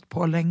alls hållit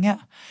på länge.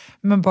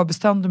 Men bara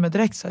bestämde mig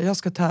direkt så här, jag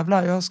ska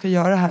tävla, jag ska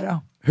göra det här.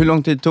 Hur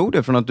lång tid tog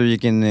det från att du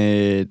gick in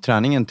i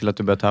träningen till att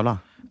du började tävla?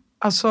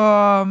 Alltså,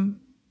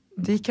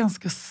 det gick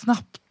ganska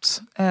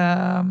snabbt.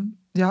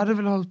 Jag hade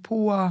väl hållit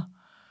på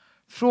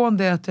från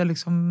det att jag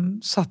liksom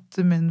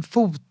satte min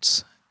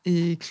fot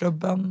i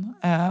klubben.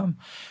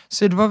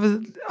 Så det var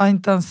väl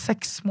inte en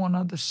 6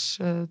 månaders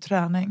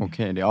träning.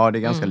 Okej, det är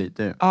ganska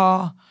lite.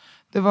 Ja,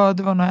 det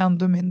var nog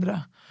ändå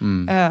mindre.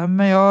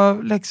 Men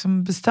jag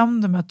liksom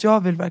bestämde mig att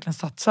jag vill verkligen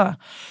satsa.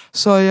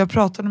 Så jag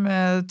pratade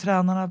med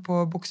tränarna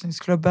på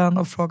boxningsklubben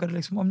och frågade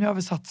liksom, om jag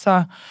vill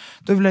satsa,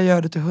 då vill jag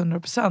göra det till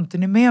 100%. Är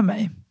ni med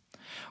mig?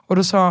 Och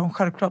då sa han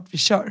självklart, vi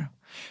kör.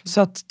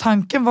 Så att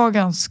tanken var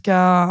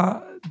ganska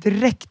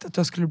direkt att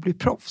jag skulle bli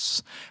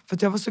proffs. För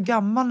att jag var så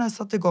gammal när jag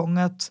satte igång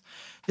att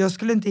jag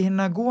skulle inte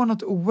hinna gå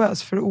något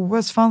OS. För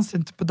OS fanns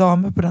inte på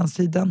damer på den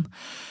tiden.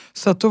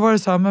 Så att då var det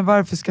så här, men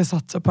varför ska jag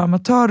satsa på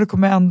amatör? Det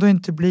kommer ändå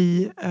inte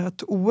bli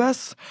ett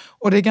OS.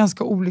 Och det är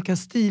ganska olika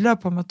stilar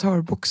på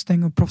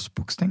amatörboxning och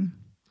proffsboxning.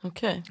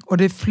 Okay. Och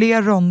det är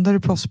fler ronder i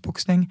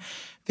proffsboxning.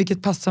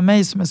 Vilket passar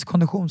mig som är så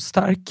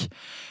konditionsstark.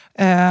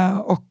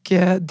 Och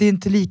det är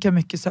inte lika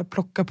mycket så här,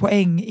 plocka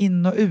poäng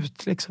in och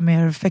ut. Liksom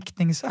mer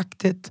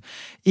fäktningsaktigt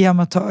i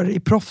amatör. I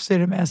proffs är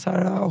det mer så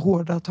här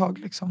hårda tag.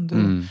 Liksom.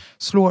 Du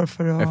slår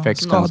för att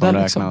effekten skada. Som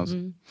liksom. räknas.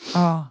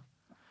 Ja.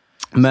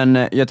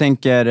 Men jag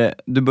tänker,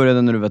 du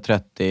började när du var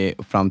 30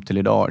 och fram till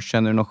idag.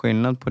 Känner du någon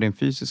skillnad på din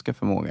fysiska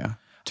förmåga?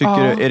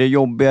 Tycker du, är det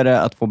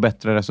jobbigare att få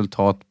bättre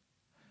resultat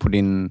på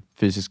din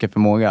fysiska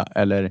förmåga?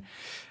 Eller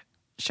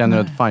Känner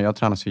du att fan, jag har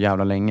tränat så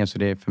jävla länge så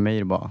det är för mig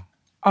det bara...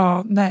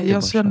 Ja, nej,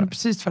 jag känner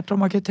precis tvärtom.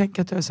 Man kan ju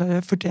tänka att jag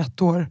är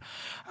 41 år.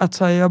 Att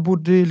så här, jag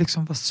borde ju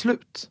liksom vara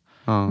slut.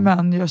 Ja.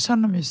 Men jag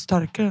känner mig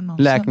starkare än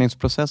någonsin.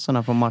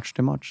 Läkningsprocesserna från match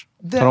till match?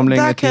 Tar de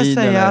längre där kan tid?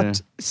 Jag säga eller?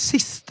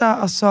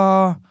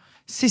 Att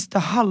sista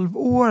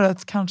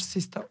halvåret, kanske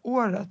sista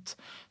året,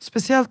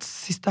 speciellt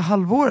sista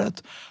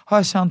halvåret, har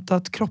jag känt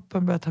att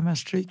kroppen börjar ta mer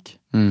stryk.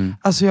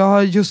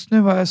 Alltså just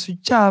nu har jag så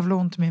jävla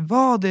ont i min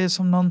vad. Det är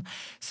som någon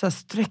så här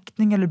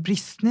sträckning eller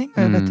bristning.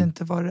 Och jag vet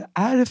inte var det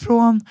är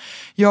ifrån.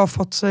 Jag har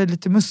fått så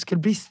lite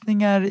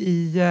muskelbristningar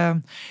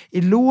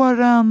i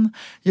låren.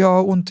 Jag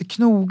har ont i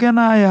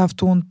knogarna. Jag har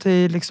haft ont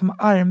i liksom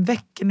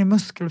armvecken, i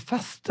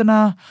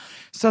muskelfästena.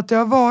 Så att det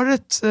har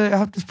varit, jag har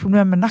haft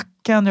problem med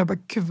nacken. Jag bara,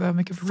 gud vad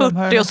mycket problem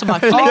 40 och så bara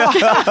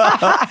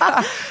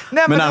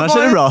Nej, men annars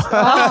är det bra.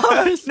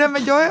 Nej,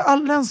 men jag är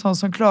aldrig en sån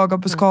som klagar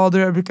på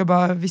skador. Jag brukar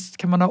bara, visst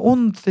kan man ha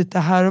ont lite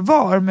här och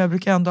var, men jag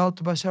brukar ändå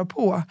alltid bara köra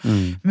på.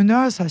 Men nu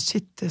är jag så här,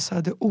 shit,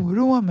 det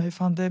oroar mig.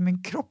 Fan, det är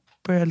min kropp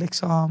börjar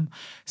liksom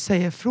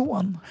säga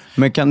ifrån.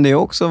 Men kan det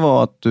också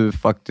vara att du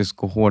faktiskt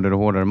går hårdare och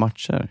hårdare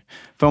matcher?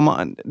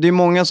 För det är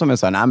många som är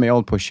så här, nej men jag har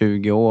hållit på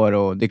 20 år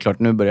och det är klart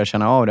nu börjar jag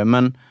känna av det,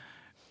 men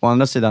å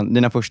andra sidan,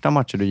 dina första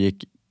matcher du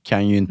gick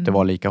kan ju inte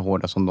vara lika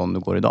hårda som de du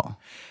går idag.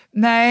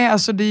 Nej,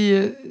 alltså det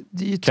är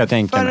ju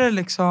tuffare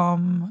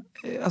liksom,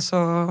 alltså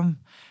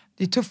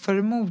det är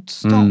tuffare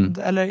motstånd,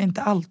 eller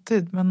inte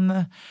alltid,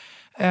 men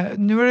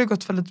nu har det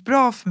gått väldigt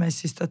bra för mig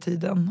sista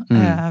tiden,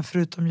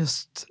 förutom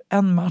just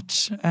en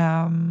match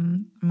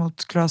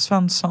mot Clara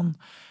Svensson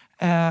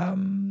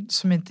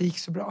som inte gick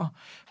så bra.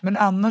 Men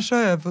annars har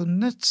jag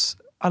vunnit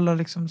alla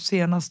liksom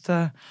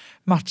senaste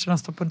matcherna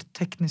på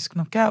teknisk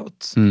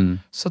knockout.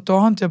 Så då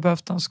har inte jag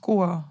behövt ens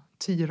gå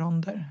 10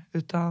 ronder,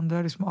 utan det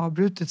har liksom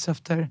avbrutits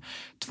efter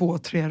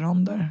 2-3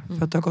 ronder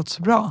för att det har gått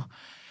så bra.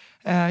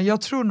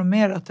 Jag tror nog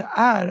mer att det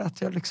är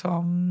att jag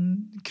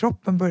liksom,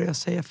 kroppen börjar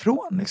säga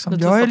ifrån. Liksom.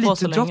 Jag är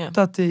lite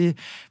drottat i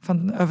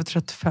över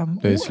 35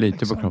 år. Det sliter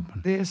liksom. på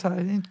kroppen. Det är, så här,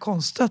 det är inte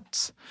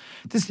konstigt.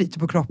 Det sliter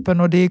på kroppen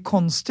och det är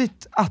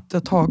konstigt att det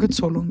har tagit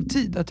så lång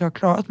tid. Att jag har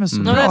klarat mig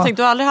så bra. Jag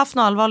tänkte, du har aldrig haft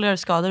några allvarligare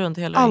skador runt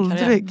hela din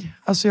karriär? Aldrig.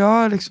 Alltså jag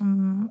har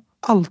liksom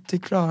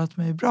alltid klarat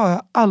mig bra. Jag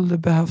har aldrig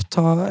behövt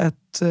ta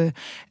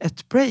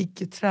ett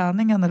break i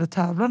träningen eller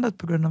tävlandet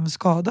på grund av en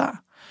skada.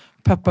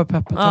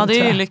 Peppa. Ja, det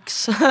är ju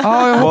lyx.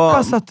 Ja, jag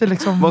hoppas att det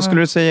liksom... Vad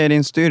skulle du säga är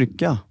din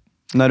styrka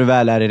när du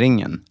väl är i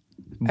ringen?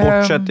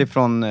 Bortsett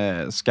ifrån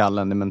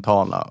skallen, det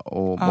mentala,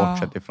 och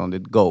bortsett ifrån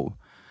ditt go.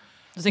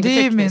 Det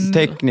är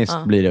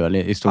tekniskt blir det väl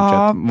i stort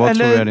sett. Vad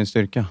tror du är din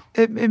styrka?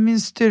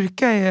 Min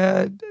styrka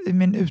är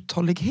min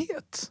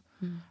uthållighet.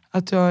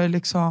 Att jag är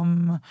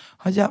liksom,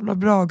 har jävla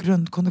bra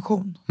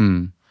grundkondition.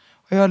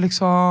 Och jag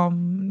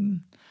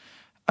liksom...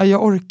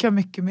 Jag orkar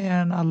mycket mer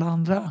än alla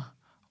andra.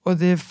 Och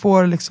det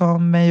får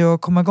liksom mig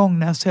att komma igång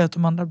när jag ser att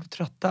de andra blir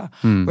trötta.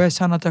 Och jag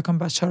känner att jag kan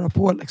bara köra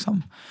på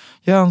liksom.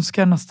 Jag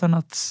önskar nästan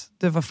att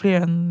det var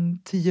fler än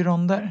 10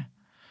 ronder.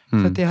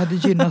 För att det hade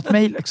gynnat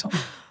mig liksom.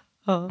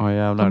 Ja,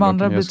 jävlar, de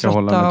andra blir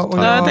trötta. Och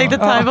jag tänkte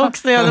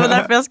thaiboxning, det var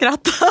därför jag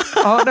skrattade.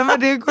 Ja, men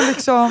det går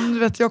liksom, du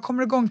vet, jag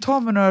kommer igång, ta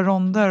med några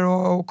ronder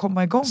och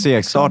komma igång.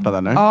 Segstartad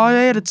liksom. Eller? Ja,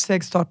 jag är lite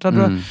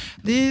segstartad.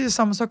 Det är ju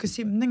samma sak i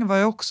simningen, var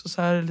jag också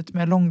så här lite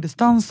mer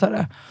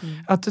långdistansare.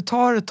 Att det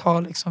tar ett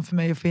tag liksom för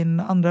mig att få in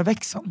andra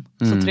växeln.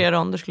 Så 3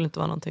 ronder skulle inte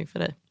vara någonting för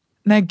dig?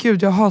 Nej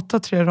gud, jag hatar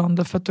 3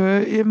 ronder för att då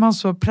är man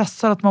så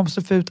pressad att man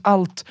måste få ut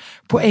allt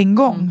på en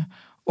gång.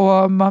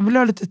 Och man vill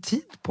ha lite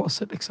tid på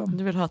sig liksom.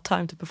 Du vill ha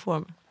time to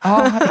perform.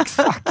 Ja,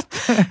 exakt.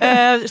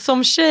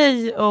 Som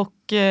tjej och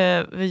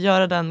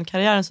göra den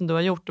karriären som du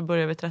har gjort och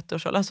börja vid 30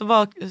 års ålder. Alltså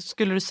vad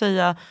skulle du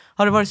säga,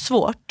 har det varit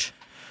svårt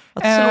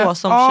att slå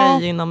som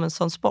tjej inom en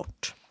sån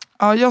sport?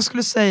 Ja, jag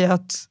skulle säga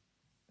att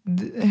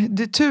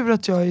det är tur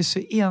att jag är så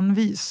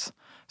envis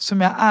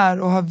som jag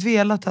är och har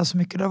velat det här så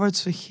mycket. Det har varit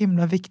så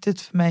himla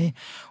viktigt för mig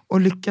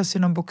att lyckas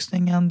inom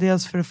boxningen.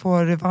 Dels för att få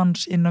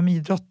revansch inom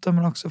idrotten,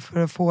 men också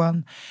för att få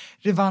en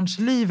revansch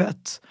i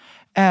livet.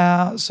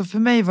 Så för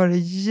mig var det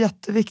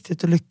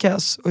jätteviktigt att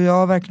lyckas. Och jag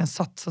har verkligen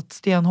satsat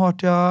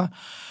stenhårt. Jag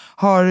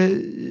har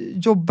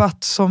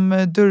jobbat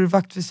som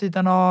dörrvakt vid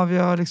sidan av.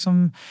 Jag har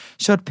liksom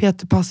kört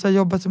PT-pass,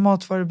 jobbat i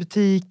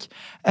matvarubutik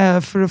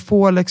för att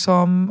få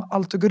liksom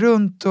allt att gå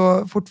runt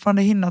och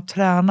fortfarande hinna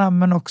träna,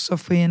 men också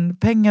få in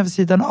pengar vid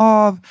sidan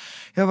av.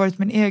 Jag har varit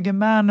min egen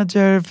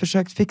manager,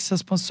 försökt fixa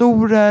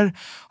sponsorer.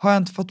 Har jag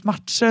inte fått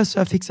matcher så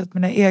har jag fixat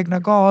mina egna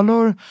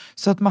galor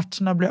så att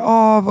matcherna blir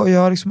av, och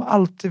jag har liksom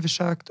alltid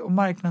försökt att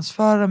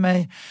marknadsföra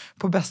mig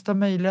på bästa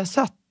möjliga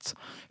sätt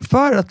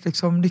för att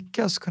liksom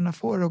lyckas kunna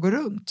få det att gå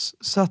runt.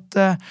 Så att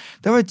det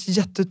har varit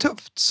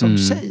jättetufft som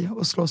tjej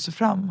att slå sig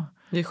fram.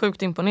 Det är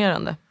sjukt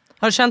imponerande.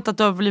 Har du känt att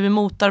du har blivit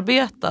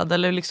motarbetad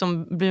eller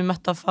liksom blivit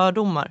mött av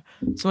fördomar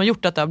som har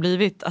gjort att det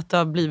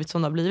har blivit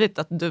som det har blivit?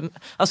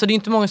 Alltså det är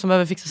inte många som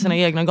behöver fixa sina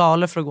egna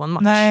galor för att gå en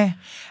match. Nej.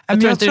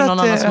 Jag tror inte det är någon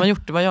annan som har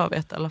gjort det, vad jag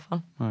vet i alla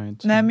fall.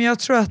 Nej, men jag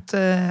tror att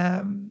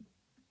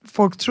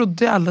folk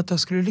trodde aldrig att jag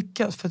skulle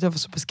lyckas för att jag var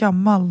så pass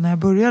gammal när jag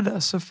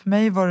började. Så för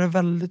mig var det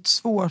väldigt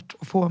svårt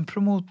att få en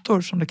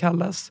promotor som det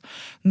kallas.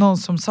 Någon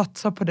som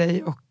satsar på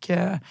dig och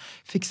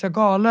fixar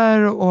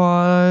galor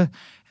och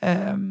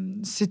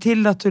se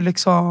till att du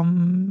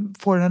liksom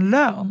får en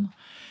lön.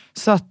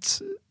 Så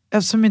att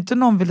eftersom inte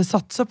någon ville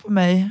satsa på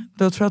mig,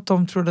 då tror jag att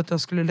de trodde att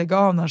jag skulle lägga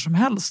av när som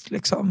helst.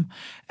 Liksom.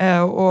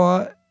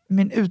 Och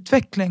min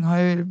utveckling har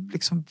ju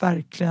liksom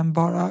verkligen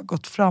bara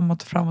gått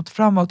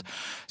framåt.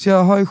 Så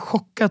jag har ju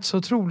chockat så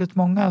otroligt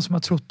många som har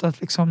trott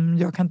att liksom,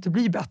 jag kan inte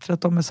bli bättre.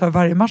 Att de är så här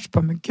varje match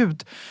bara, men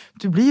gud,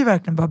 du blir ju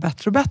verkligen bara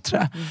bättre och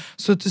bättre.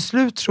 Så till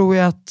slut tror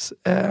jag att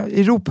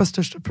Europas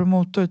största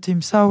promotor,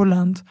 Team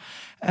Sauerland,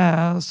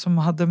 som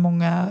hade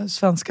många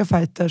svenska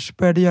fighters,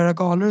 började göra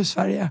galor i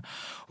Sverige.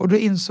 Och då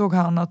insåg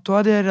han att då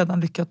hade jag redan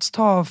lyckats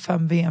ta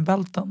 5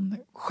 VM-bälten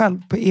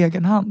själv på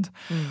egen hand.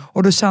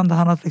 Och då kände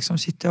han att liksom,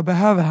 shit, jag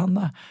behöver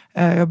henne.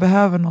 Jag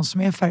behöver någon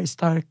som är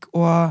färgstark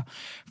och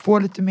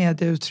får lite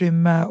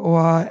medieutrymme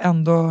och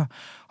ändå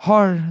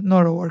har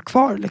några år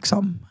kvar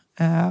liksom.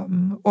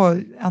 Och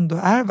ändå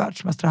är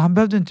världsmästare. Han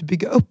behövde inte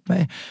bygga upp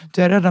mig.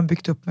 Jag har redan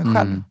byggt upp mig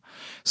själv.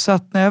 Så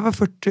att när jag var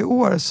 40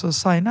 år så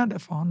signade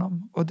jag för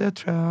honom. Och det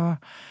tror jag,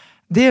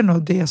 det är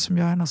nog det som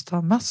jag är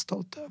nästan mest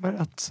stolt över.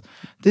 Att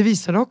det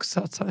visade också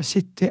att så här,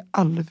 shit, det är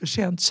aldrig för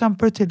sent.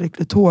 Kämpar du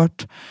tillräckligt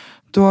hårt,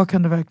 då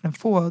kan du verkligen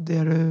få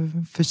det du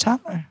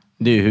förtjänar.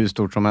 Det är ju hur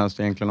stort som helst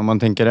egentligen. Om man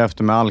tänker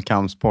efter med all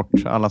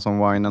kampsport. Alla som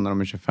whinar när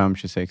de är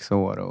 25-26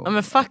 år. Och ja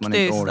men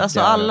faktiskt, alltså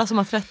alla som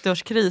har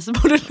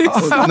 30-årskris borde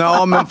lyssna.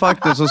 Ja men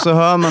faktiskt, och så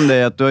hör man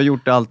dig att du har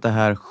gjort allt det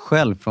här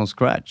själv från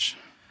scratch.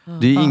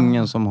 Det är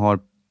ingen som har...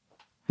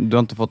 Du har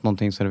inte fått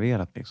någonting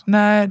serverat liksom.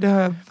 Nej, det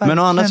har jag verkligen. Men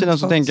å andra sidan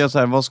så tänker jag så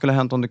här, vad skulle ha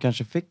hänt om du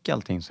kanske fick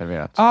allting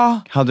serverat? Ja.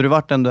 Hade du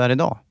varit den du är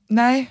idag?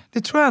 Nej,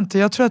 det tror jag inte.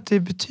 Jag tror att det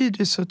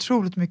betyder så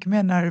otroligt mycket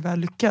mer när det väl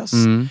lyckas.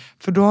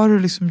 För då har du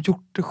liksom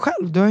gjort det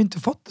själv. Du har inte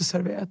fått det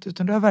serverat.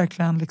 Utan du har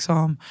verkligen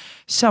liksom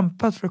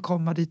kämpat för att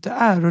komma dit du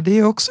är. Och det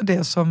är också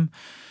det som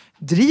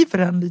driver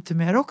en lite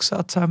mer också.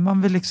 Att så här,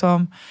 man vill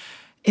liksom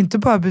inte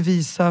bara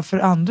bevisa för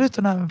andra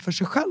utan även för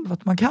sig själv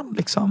att man kan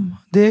liksom.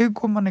 Det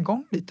går man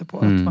igång lite på.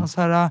 Att man,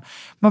 så här,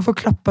 man får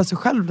klappa sig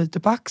själv lite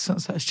på axeln.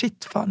 Så här,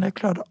 shit fan, jag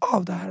klarade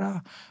av det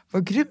här.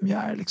 Vad grym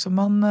jag är. Liksom.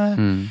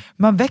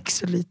 Man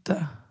växer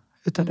lite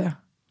utav det.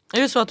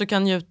 Är det så att du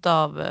kan njuta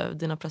av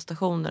dina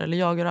prestationer eller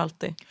jagar du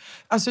alltid?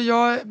 Alltså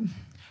jag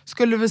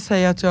skulle väl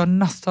säga att jag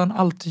nästan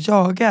alltid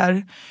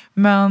jagar.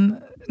 Men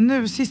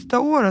nu sista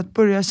året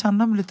börjar jag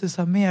känna mig lite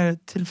så här mer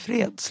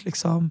tillfreds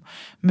liksom,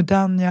 med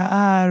den jag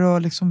är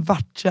och liksom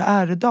vart jag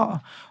är idag.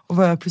 Och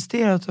vad jag har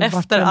presterat. Och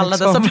efter jag, alla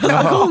liksom, dessa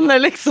prestationer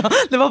liksom.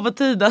 Det var på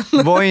tiden.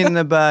 Vad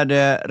innebär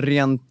det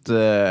rent,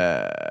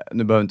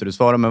 nu behöver inte du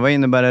svara, men vad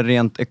innebär det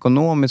rent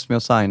ekonomiskt med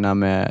att signa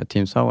med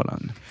Team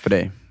Sauerland för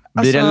dig?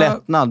 Blir det en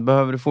lättnad?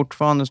 Behöver du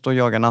fortfarande stå och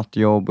jaga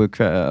nattjobb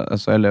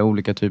alltså, eller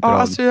olika typer av...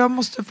 Alltså jag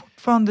måste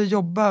fortfarande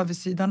jobba vid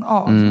sidan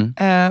av.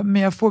 Men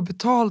jag får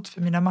betalt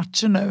för mina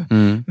matcher nu.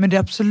 Men det är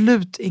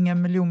absolut inga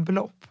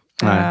miljonbelopp.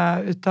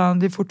 Utan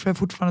det är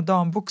fortfarande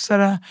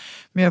damboxare.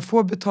 Men jag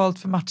får betalt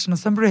för matcherna.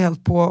 Sen beror det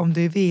helt på om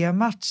det är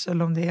VM-match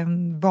eller om det är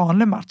en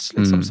vanlig match.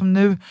 Liksom. Som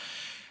nu,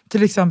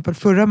 till exempel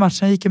förra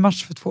matchen, jag gick i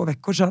match för 2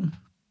 veckor sedan.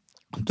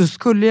 Då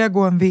skulle jag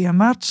gå en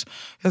VM-match.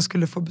 Jag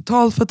skulle få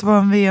betalt för att det var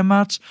en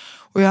VM-match.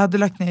 Och jag hade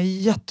lagt ner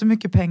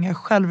jättemycket pengar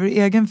själv ur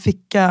egen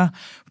ficka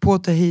på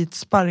att ta hit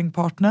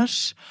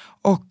sparringpartners.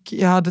 Och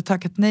jag hade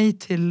tackat nej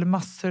till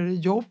massor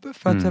jobb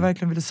för att jag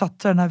verkligen ville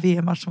satsa den här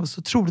VM-matchen som var så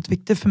otroligt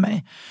viktig för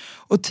mig.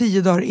 Och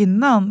 10 dagar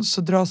innan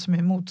så dras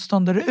min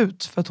motståndare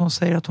ut för att hon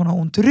säger att hon har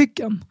ont i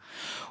ryggen.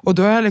 Och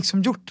då har jag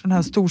liksom gjort den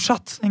här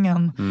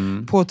storsatsningen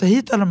på att ta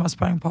hit alla de här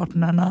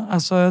sparringpartnerna.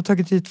 Alltså jag har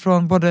tagit hit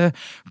från både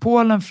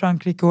Polen,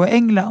 Frankrike och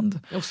England.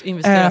 Och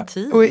investerat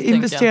tid. Och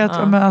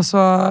investerat, men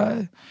alltså...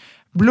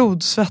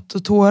 blod, svett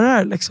och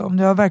tårar liksom.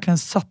 Jag har verkligen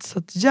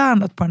satsat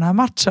hjärnet på den här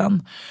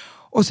matchen.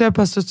 Och så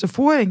plötsligt så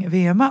får jag ingen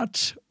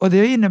VM-match. Och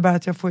det innebär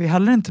att jag får ju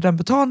heller inte den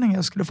betalning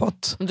jag skulle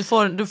fått.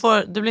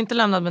 Du blir inte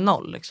lämnad med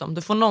 0 liksom.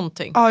 Du får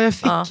någonting. Ja,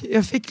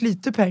 jag fick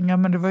lite pengar,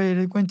 men det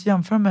går inte att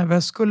jämföra med vad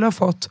jag skulle ha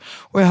fått.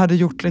 Och jag hade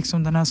gjort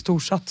liksom den här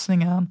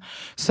storsatsningen.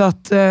 Så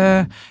att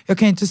jag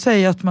kan inte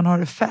säga att man har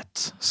det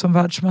fett som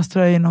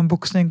världsmästare inom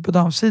boxning på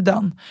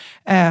damsidan.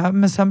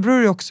 Men sen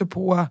beror det också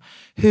på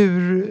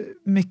hur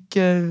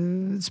mycket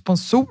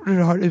sponsorer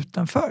du har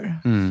utanför.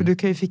 För du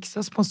kan ju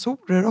fixa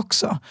sponsorer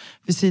också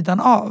vid sidan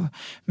av.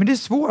 Men det är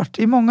svårt.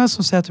 Det är många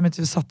som säger att de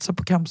inte vill satsa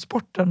på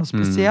kampsporten och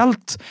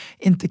speciellt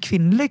inte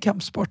kvinnlig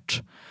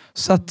kampsport.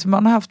 Så att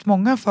man har haft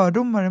många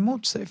fördomar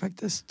emot sig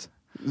faktiskt.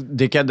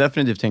 Det kan jag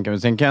definitivt tänka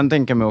mig. Sen kan jag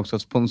tänka mig också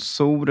att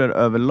sponsorer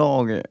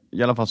överlag,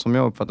 i alla fall som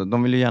jag uppfattat,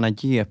 de vill ju gärna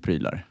ge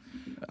prylar.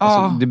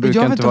 Alltså, det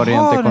brukar inte vara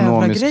rent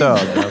ekonomiskt stöd.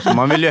 Alltså,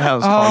 man vill ju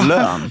helst ha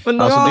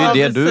lön. Alltså, det är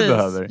det du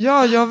behöver.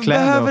 Ja, jag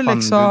behöver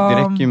liksom... Det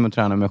räcker ju med att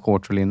träna med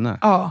shorts och linne.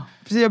 Ja,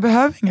 jag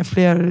behöver inga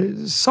fler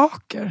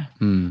saker.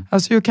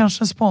 Alltså jag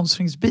kanske en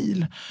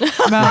sponsringsbil.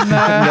 Men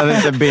jag vet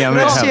inte,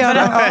 BMW.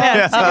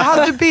 Jag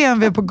hade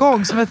BMW på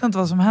gång så jag vet inte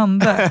vad som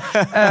hände.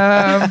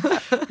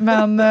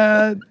 Men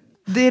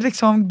det är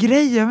liksom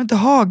grejer, jag vill inte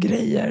ha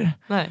grejer.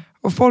 Nej.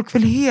 Och folk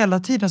vill hela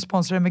tiden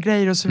sponsra med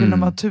grejer och så vill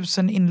de ha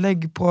 1000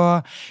 inlägg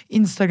på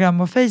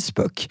Instagram och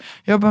Facebook.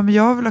 Jag bara, men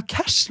jag vill ha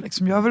cash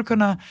liksom. Jag vill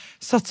kunna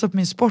satsa på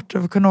min sport,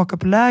 jag vill kunna åka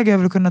på läger, jag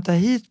vill kunna ta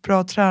hit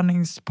bra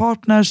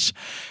träningspartners.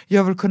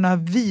 Jag vill kunna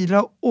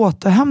vila och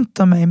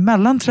återhämta mig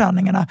mellan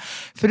träningarna.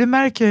 För det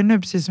märker jag ju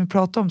nu, precis som vi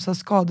pratade om, så här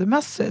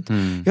skademässigt.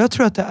 Jag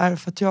tror att det är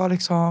för att jag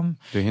liksom...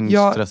 Du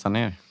hinner stressa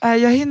ner.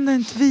 Jag hinner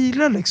inte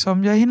vila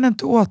liksom. Jag hinner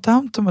inte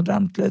återhämta mig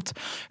ordentligt.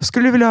 Jag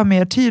skulle vilja ha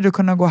mer tid att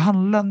kunna gå och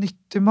handla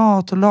nyttig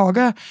mat och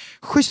laga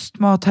schysst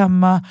mat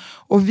hemma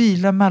och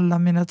vila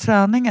mellan mina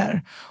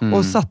träningar.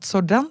 Och satsa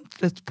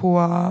ordentligt på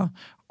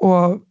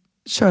och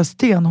köra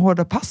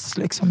stenhårda pass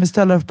liksom.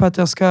 Istället för att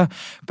jag ska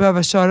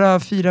behöva köra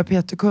 4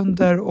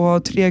 PT-kunder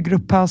och 3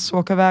 grupppass och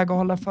åka iväg och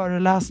hålla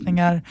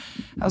föreläsningar.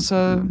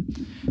 Alltså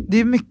det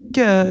är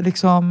mycket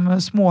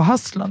liksom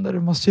småhasslande du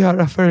måste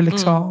göra för att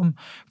liksom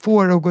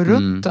få det att gå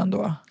runt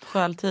ändå.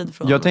 Själtid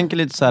från. Jag tänker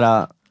lite så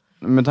här.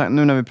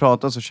 Nu när vi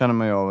pratar så känner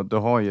man ju av att du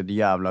har ju ett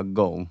jävla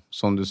go.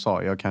 Som du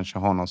sa, jag kanske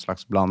har någon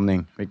slags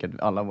blandning.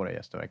 Vilket alla våra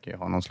gäster verkar ju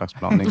ha någon slags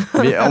blandning.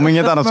 Om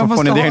inget annat så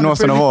får ni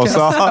diagnosen av oss.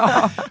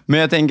 Men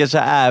jag tänker så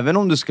här, även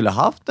om du skulle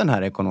haft den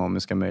här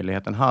ekonomiska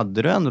möjligheten,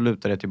 hade du ändå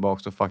lutat dig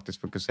tillbaka och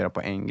faktiskt fokusera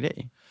på en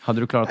grej? Hade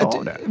du klarat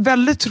av det?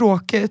 Väldigt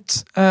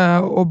tråkigt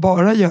att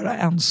bara göra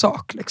en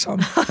sak liksom.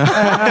 det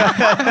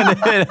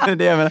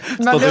är jag menar.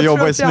 Men jag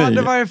tror att jag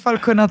hade i varje fall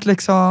kunnat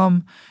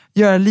liksom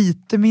göra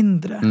lite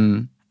mindre.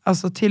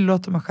 Alltså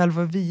tillåta mig själv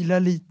att vila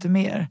lite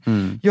mer.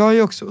 Jag har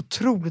ju också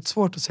otroligt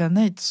svårt att säga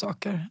nej till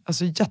saker.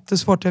 Alltså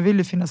jättesvårt. Jag vill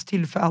ju finnas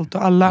till för allt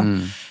och alla.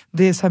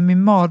 Det är så här,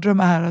 min mardröm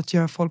är att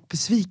göra folk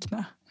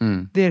besvikna.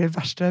 Det är det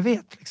värsta jag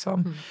vet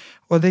liksom.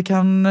 Och det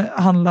kan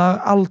handla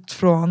allt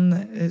från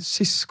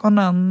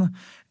syskonen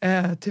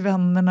till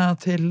vännerna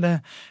till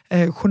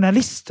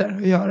journalister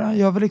att göra.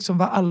 Jag vill liksom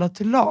vara alla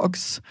till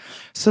lags.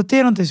 Så det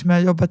är någonting som jag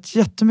har jobbat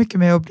jättemycket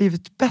med och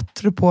blivit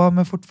bättre på,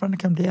 men fortfarande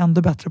kan bli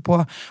ändå bättre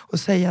på att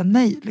säga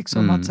nej.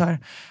 Liksom. Att så här,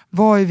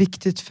 vad är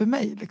viktigt för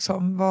mig?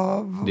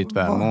 Liksom? Ditt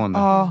välmående.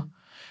 Ja.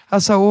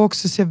 Alltså, och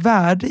också se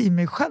värde i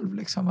mig själv.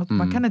 Liksom. Att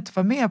man kan inte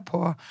vara med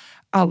på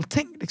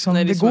allting. Liksom.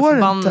 Nej, det är går som en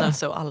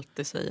förbannelse inte. att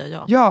alltid säga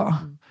ja. Ja.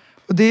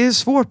 Och det är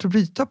svårt att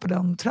bryta på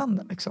den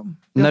trenden liksom.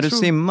 När du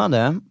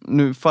simmade,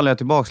 nu faller jag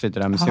tillbaka lite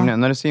där med simningen.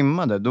 När du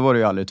simmade, då var du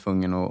ju aldrig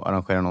tvungen att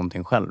arrangera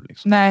någonting själv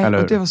liksom. Nej,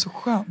 och det var så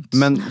skönt.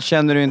 Men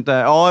känner du inte,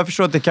 ja jag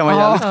förstår att det kan vara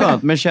jävligt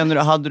skönt. Men känner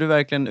du, hade du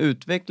verkligen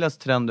utvecklats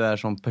till den du är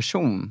som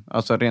person?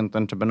 Alltså rent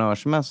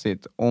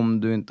entreprenörsmässigt, om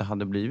du inte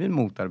hade blivit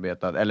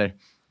motarbetad, eller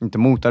inte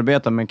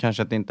motarbetad, men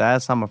kanske att det inte är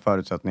samma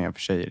förutsättningar för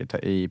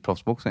tjejer i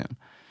proffsboxningen.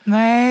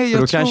 Nej,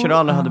 för då kanske du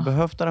aldrig hade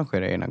behövt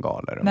arrangera egna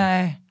galor.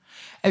 Nej.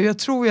 Jag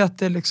tror ju att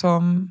det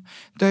liksom,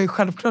 det har ju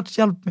självklart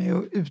hjälpt mig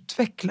att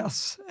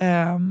utvecklas.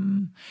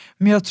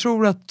 Men jag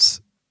tror att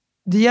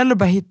det gäller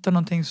bara att hitta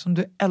någonting som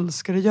du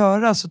älskar att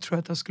göra, så tror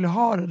jag att jag skulle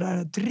ha det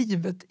där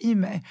drivet i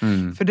mig.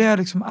 För det har jag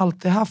liksom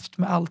alltid haft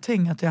med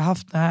allting, att jag har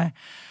haft det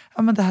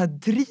här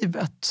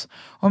drivet.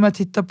 Om jag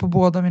tittar på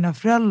båda mina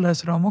föräldrar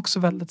så är de också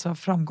väldigt så här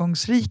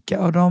framgångsrika,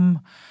 och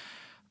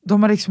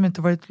de har liksom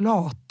inte varit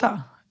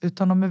lata,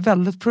 utan de är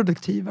väldigt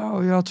produktiva,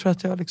 och jag tror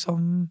att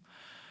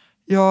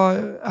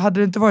hade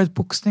det inte varit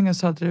boxningen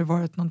så hade det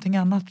varit någonting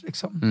annat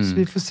liksom. Så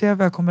vi får se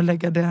vad jag kommer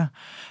lägga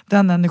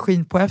den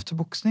energin på efter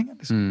boxningen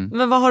liksom.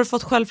 Men vad har du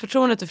fått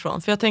självförtroendet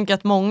ifrån? För jag tänker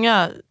att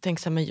många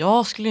tänker så här, men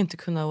jag skulle inte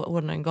kunna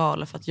ordna en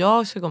gala för att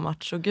jag ska gå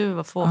match, och gud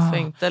vad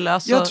fåfängt. Eller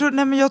alltså, jag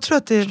tror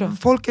att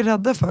folk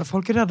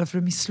är rädda för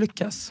att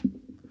misslyckas.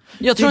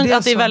 Jag tror inte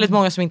att det är väldigt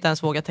många som inte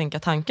ens vågar tänka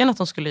tanken att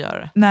de skulle göra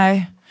det.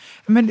 Nej.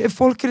 Men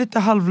folk är lite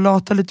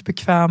halvlata, lite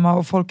bekväma,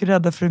 och folk är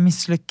rädda för att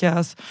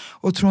misslyckas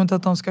och tror inte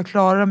att de ska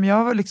klara det. Men jag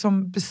har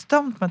liksom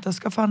bestämt mig att jag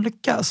ska fan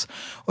lyckas.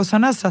 Och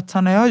sen har jag sett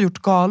när jag har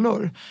gjort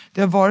galor,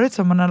 det har varit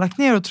så att man har lagt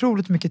ner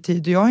otroligt mycket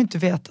tid, och jag har inte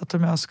vetat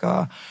om jag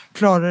ska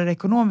klara det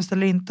ekonomiskt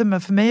eller inte.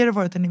 Men för mig har det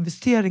varit en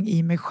investering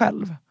i mig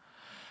själv.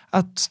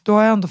 Att då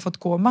har jag ändå fått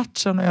gå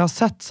matchen, och jag har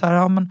sett så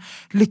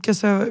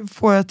här,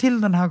 får jag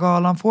till den här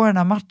galan, får jag den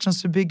här matchen,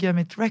 så bygger jag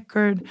mitt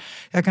record.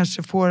 Jag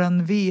kanske får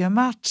en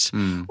VM-match,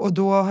 och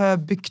då har jag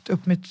byggt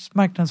upp mitt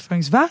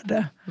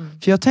marknadsföringsvärde.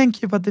 För jag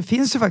tänker ju på att det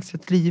finns ju faktiskt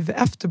ett liv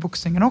efter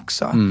boxningen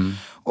också.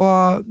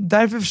 Och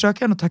därför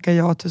försöker jag nog tacka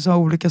ja till så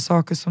olika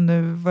saker, som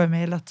nu var jag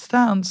med i Let's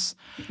Dance.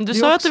 Du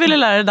sa att du ville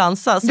lära dig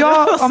dansa.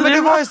 Ja, men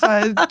det var ju så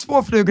här,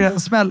 2 flugor i en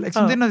smäll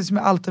liksom. Det är något som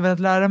jag alltid velat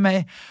lära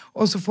mig.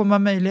 Och så får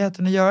man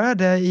möjligheten att göra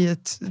det i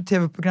ett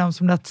tv-program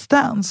som Let's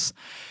Dance.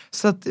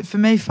 Så att för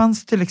mig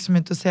fanns det liksom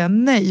inte att säga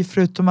nej,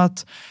 förutom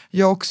att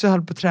jag också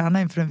höll på att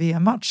träna inför en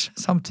VM-match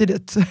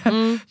samtidigt.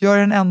 Jag är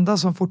den enda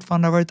som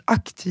fortfarande har varit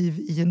aktiv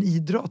i en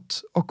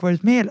idrott och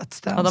varit med i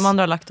Let's Dance. Ja, de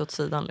andra har lagt åt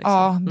sidan liksom.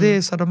 Ja, det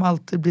är så att de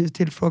alltid blivit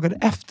tillfrågade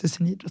efter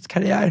sin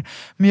idrottskarriär.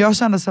 Men jag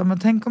kände så här, men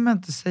tänk om jag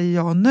inte säger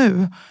ja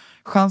nu.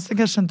 Chansen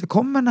kanske inte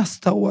kommer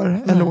nästa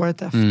år eller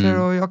året efter,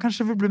 och jag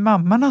kanske vill bli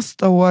mamma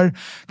nästa år.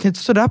 Kan inte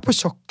stå där på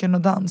chocken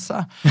och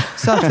dansa.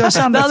 Så att jag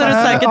kände det hade du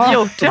säkert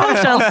gjort. Jag har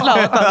en känsla av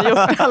att du hade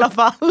gjort det i alla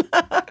fall.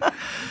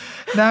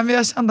 Nej, men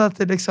jag kände att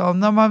det liksom,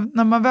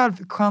 när man väl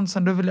fick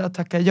chansen, då ville jag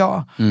tacka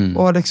ja.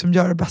 Och liksom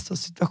göra det bästa av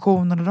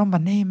situationen. Och de bara,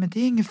 nej men det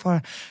är ingen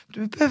fara.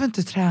 Du behöver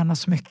inte träna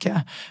så mycket.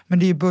 Men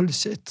det är ju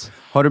bullshit.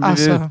 Har du blivit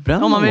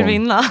utbränd? Om man vill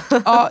vinna.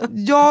 Ja,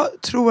 jag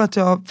tror att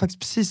jag faktiskt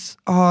precis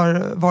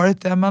har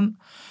varit det. Men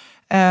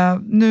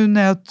nu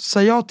när jag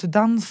sa ja till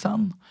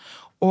dansen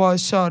och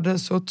körde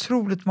så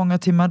otroligt många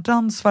timmar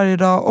dans varje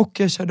dag och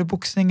jag körde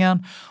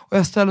boxningen och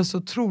jag ställde så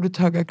otroligt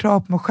höga krav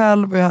på mig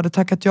själv och jag hade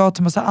tackat ja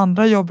till massa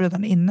andra jobb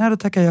redan innan jag hade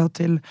tackat ja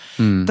till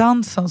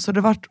dansen, så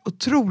det vart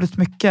otroligt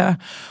mycket.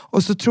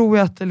 Och så tror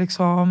jag att det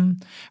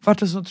liksom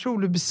vart en så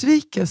otrolig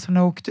besvikelse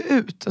när jag åkte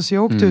ut. Alltså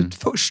jag åkte ut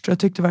först och jag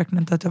tyckte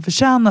verkligen inte att jag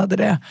förtjänade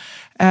det.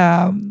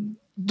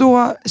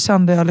 Då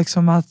kände jag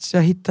liksom att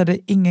jag hittade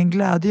ingen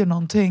glädje i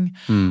någonting.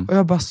 Och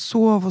jag bara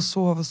sov.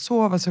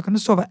 Så jag kunde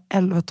sova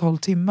 11-12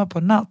 timmar på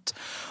natt.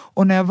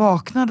 Och när jag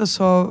vaknade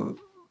så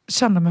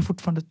kände jag mig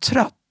fortfarande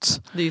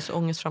trött. Det är ju så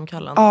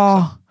ångestframkallande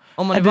också.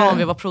 Om man är van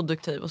vid att vara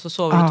produktiv och så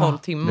sover du 12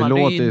 timmar.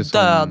 Det är ju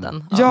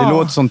döden. Det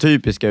låter som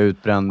typiska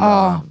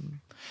utbrända.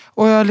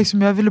 Och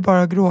jag ville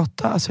bara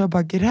gråta. Alltså jag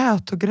bara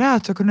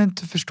grät. Jag kunde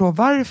inte förstå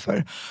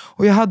varför.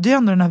 Och jag hade ju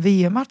ändå den här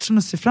VM-matchen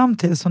att se fram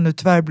till som nu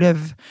tyvärr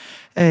blev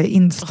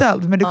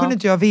inställd. Men det kunde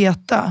inte jag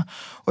veta.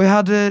 Och jag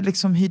hade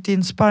liksom hyrt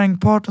in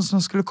sparringpartnern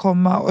som skulle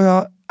komma. Och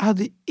jag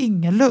hade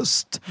ingen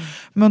lust.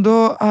 Men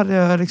då hade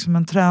jag liksom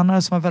en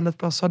tränare som var väldigt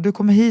bra. Sa, du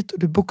kommer hit och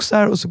du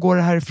boxar och så går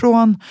det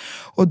härifrån.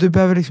 Och du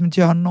behöver liksom inte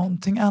göra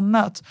någonting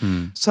annat.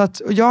 Så att,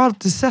 och jag har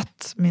alltid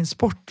sett min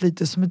sport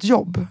lite som ett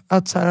jobb.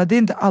 Att så här, det är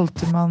inte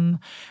alltid man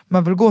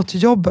vill gå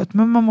till jobbet.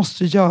 Men man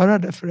måste göra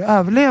det för att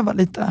överleva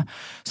lite.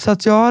 Så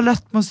att jag har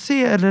lärt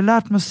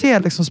mig att se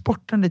liksom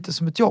sporten lite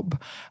som ett jobb.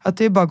 Att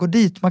det är bara att gå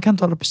dit. Man kan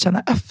inte hålla på och känna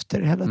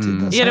efter hela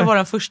tiden. Är det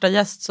vår första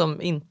gäst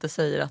som inte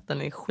säger att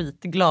den är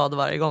skitglad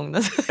varje gång?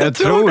 Jag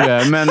tror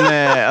det, men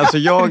alltså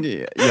jag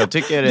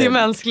tycker det är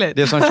mänskligt.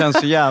 Det som känns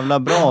så jävla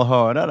bra att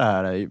höra det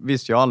här.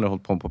 Visst, jag har aldrig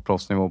hållit på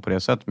proffsnivå på det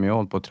sättet, men jag har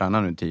hållit på att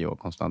träna nu 10 år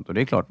konstant. Och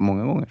det är klart,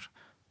 många gånger.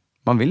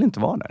 Man vill inte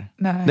vara där.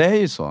 Nej. Det är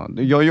ju så.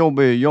 Jag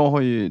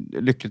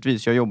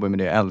jobbar med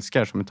det jag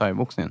älskar som är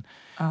thaiboxningen.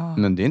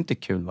 Men det är inte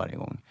kul varje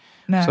gång.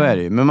 Nej. Så är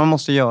det ju, men man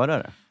måste göra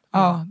det.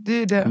 Ja, det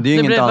är det. Det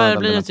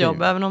blir ett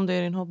jobb. Även om det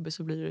är din hobby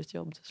så blir det ett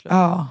jobb till slut.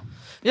 Ja.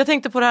 Jag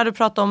tänkte på det här du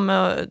pratade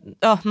om.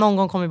 Någon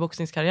gång kommer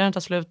boxningskarriären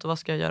ta slut och vad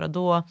ska jag göra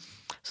då?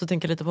 Så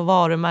tänker jag lite på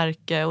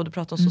varumärke och du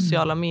pratar om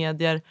sociala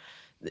medier.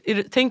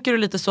 Tänker du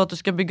lite så att du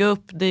ska bygga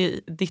upp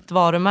ditt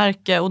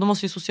varumärke och då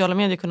måste ju sociala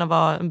medier kunna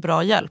vara en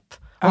bra hjälp.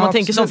 Om man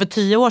tänker som för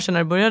 10 år sedan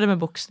när du började med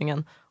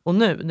boxningen och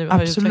nu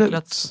har ju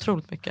utvecklats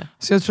otroligt mycket.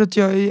 Så jag tror att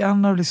jag är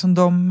en av liksom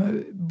de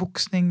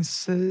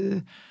boxnings...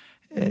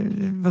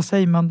 vad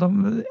säger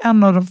man,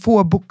 en av de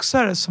få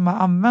boxare som har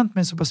använt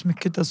mig så pass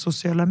mycket av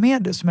sociala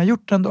medier som jag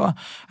gjort ändå.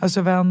 Alltså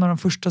jag var en av de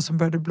första som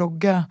började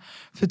blogga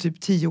för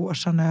typ 10 år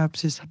sedan när jag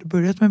precis hade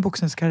börjat med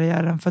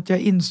boxningskarriären, för att jag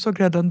insåg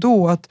redan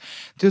då att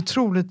det är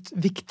otroligt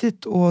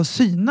viktigt att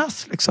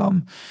synas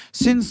liksom.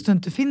 Syns du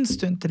inte, finns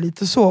du inte,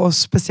 lite så, och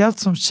speciellt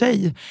som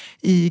tjej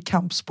i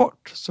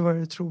kampsport så var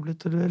det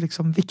otroligt och det är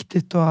liksom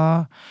viktigt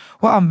att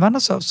använda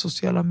sig av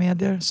sociala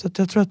medier, så att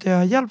jag tror att det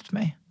har hjälpt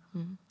mig.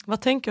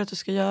 Vad tänker du att du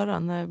ska göra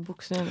när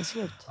boxningen är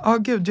slut?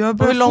 Gud, jag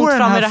börjar få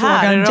den här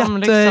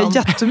frågan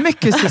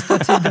jättemycket sista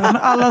tiden.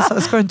 Alla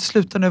sa, ska du inte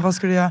sluta nu, vad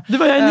ska du göra? Du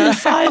var ju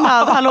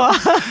nysignad, hallå!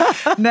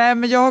 Nej,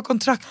 men jag har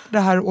kontrakt det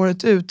här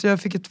året ut. Jag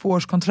fick ett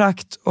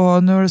 2-årskontrakt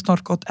och nu har det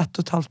snart gått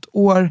 1,5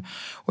 år.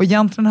 Och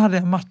egentligen hade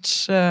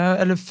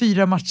jag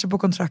 4 matcher på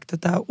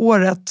kontraktet det här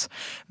året.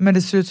 Men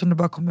det ser ut som det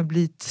bara kommer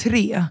bli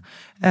 3.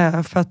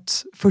 För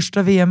att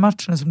första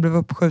VM-matchen som blev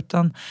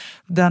uppskjuten,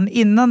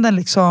 innan den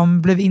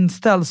liksom blev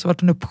inställd så var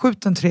den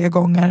uppskjuten 3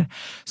 gånger.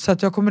 Så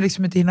att jag kommer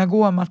liksom inte hinna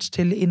gå en match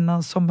till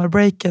innan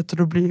sommarbreaket, och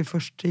då blir det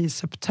först i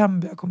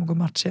september jag kommer gå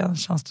match igen,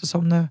 känns det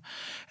som nu.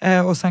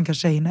 Och sen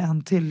kanske jag hinner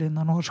en till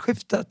innan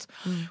årsskiftet.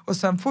 Och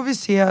sen får vi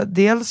se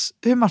dels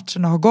hur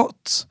matcherna har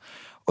gått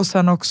och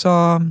sen också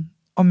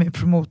om min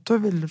promotor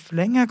vill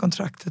förlänga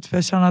kontraktet, för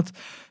jag känner att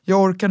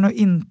jag orkar nog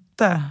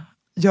inte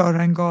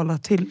göra en gala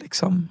till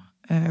liksom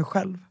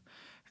själv.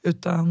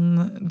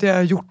 Utan det jag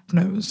har gjort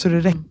nu så det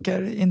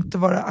räcker. Inte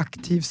vara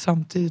aktiv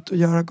samtidigt och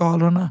göra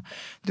galorna.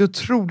 Det är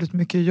otroligt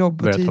mycket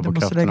jobb och tid du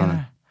måste lägga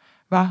ner.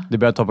 Va? Det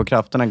börjar ta på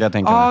krafterna, kan jag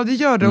tänka mig. Ja, det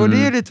gör det. Och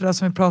det är lite det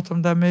som vi pratar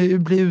om där med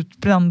att bli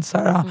utbränd. Så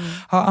här,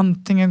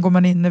 antingen går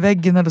man in i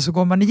väggen eller så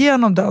går man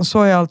igenom den. Så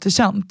har jag alltid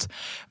känt.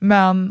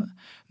 Men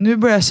nu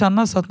börjar jag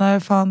känna så att nej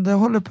fan, det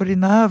håller på att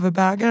rinna över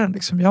bägaren.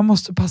 Liksom. Jag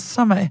måste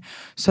passa mig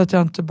så att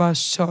jag inte bara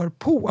kör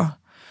på.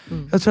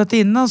 Jag tror att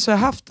innan så har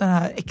jag haft den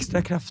här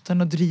extra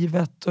kraften och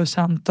drivet och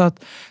känt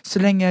att så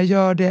länge jag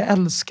gör det jag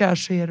älskar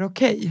så är det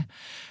okej.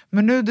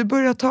 Men nu det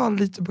börjar ta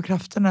lite på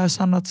kraften när jag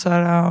känner att så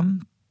här,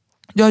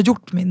 jag har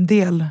gjort min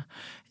del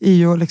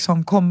i att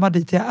liksom komma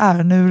dit jag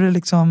är. Nu är det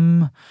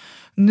liksom,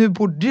 nu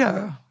borde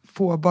jag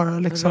få bara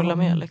liksom rulla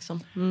med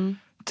liksom.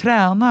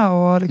 Träna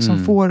och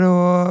liksom få det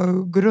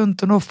att gå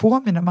runt och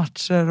få mina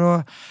matcher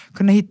och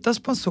kunna hitta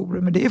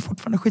sponsorer. Men det är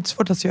fortfarande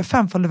skitsvårt. Alltså jag är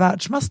 5-faldig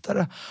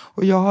världsmästare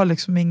och jag har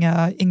liksom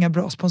inga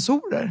bra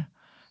sponsorer.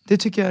 Det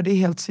tycker jag det är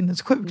helt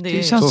sinnessjukt.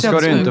 Det känns så ska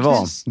det inte vara.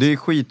 orättvist. Det är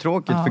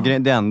skittråkigt för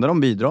det enda de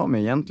bidrar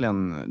med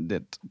egentligen det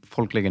att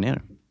folk lägger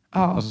ner.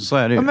 Ja. Alltså, så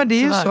är det ju. Ja, men det är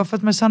ju Tyvärr. så, för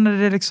att man känner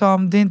det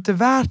liksom, det är inte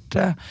värt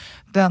det.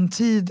 Den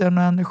tiden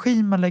och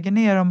energin man lägger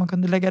ner, om man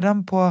kunde lägga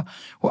den på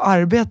att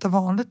arbeta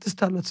vanligt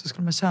istället, så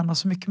skulle man tjäna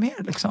så mycket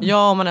mer liksom.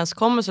 Ja, om man ens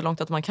kommer så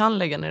långt att man kan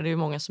lägga ner. Det är ju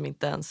många som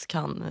inte ens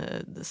kan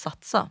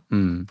satsa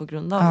på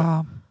grund av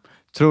det.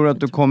 Tror du att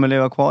du kommer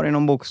leva kvar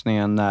inom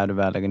boxningen när du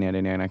väl lägger ner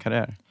din egna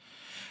karriär?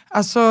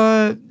 Alltså,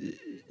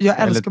 jag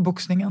älskar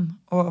boxningen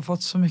och har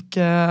fått så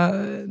mycket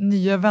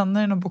nya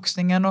vänner inom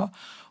boxningen,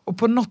 och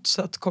på något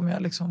sätt kommer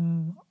jag liksom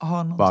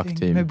ha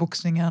någonting med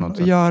boxningen att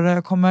göra.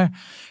 Jag kommer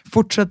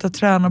fortsätta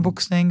träna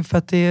boxning för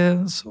att det är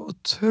en så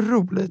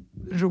otroligt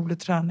rolig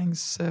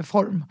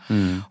träningsform.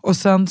 Och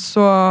sen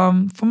så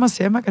får man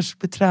se om jag kanske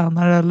blir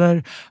tränare,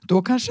 eller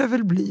då kanske jag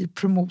vill bli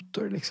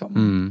promotor liksom.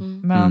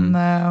 Men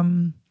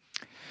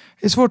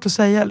det är svårt att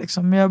säga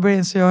liksom. Men jag börjar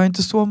inse att jag har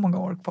inte så många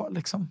år kvar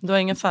liksom. Du har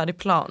ingen färdig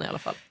plan i alla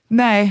fall?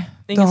 Nej,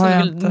 det är ingen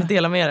som du vill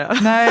dela med dig?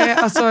 Nej,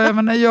 alltså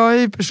jag är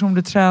ju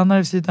personlig tränare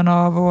vid sidan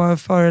av och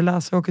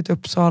föreläser. Jag åker till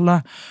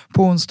Uppsala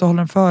på onsdag och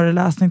håller en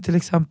föreläsning till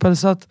exempel.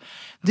 Så att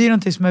det är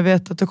någonting som jag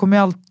vet att jag kommer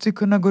alltid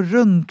kunna gå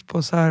runt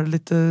på så här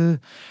lite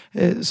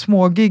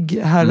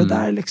smågig här och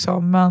där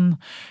liksom. Men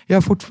jag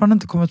har fortfarande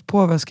inte kommit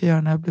på vad jag ska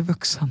göra när jag blir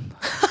vuxen.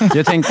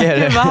 Jag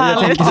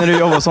tänker när du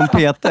jobbar som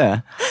PT.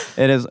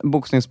 Är det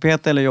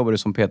boxnings-PT eller jobbar du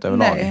som PT överlag?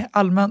 Nej,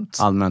 allmänt.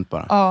 Allmänt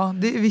bara? Ja,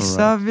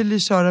 vissa vill ju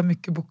köra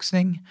mycket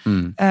boxning.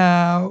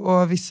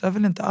 Och vissa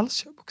vill inte alls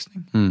köra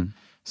boxning.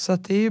 Så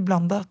att det är ju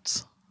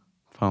blandat.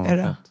 Fan vad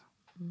fett.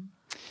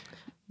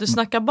 Du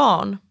snackar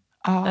barn.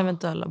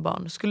 Eventuella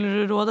barn. Skulle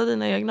du råda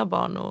dina egna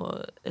barn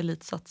att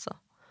elitsatsa?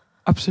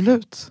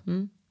 Absolut.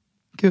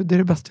 Gud, det är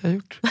det bästa jag har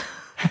gjort.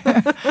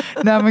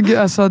 Nej men gud,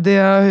 alltså det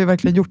har ju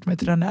verkligen gjort mig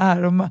till den jag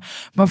är. Och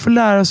man får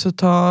lära sig att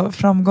ta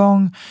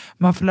framgång,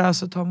 man får lära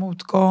sig att ta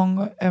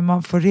motgång,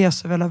 man får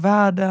resa över hela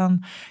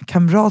världen,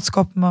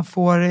 kamratskap man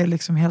får är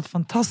liksom helt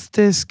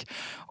fantastisk,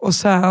 och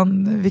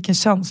sen vilken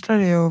känsla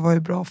det är att vara i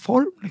bra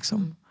form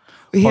liksom.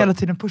 Och hela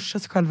tiden pusha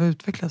sig själv och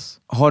utvecklas.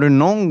 Har du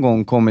någon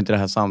gång kommit till det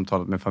här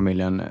samtalet med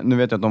familjen? Nu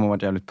vet jag att de har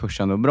varit jävligt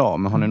pushande och bra.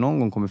 Men har ni någon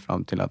gång kommit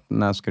fram till att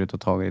när ska du ta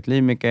tag i ditt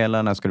liv,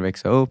 Mikaela? När ska du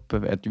växa upp?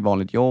 Ett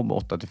vanligt jobb,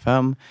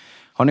 8-5?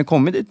 Har ni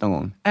kommit dit någon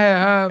gång?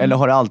 Eller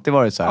har det alltid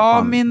varit så här?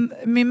 Ja,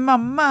 min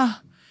mamma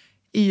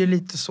är ju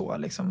lite så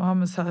liksom. Ja,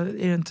 men så här,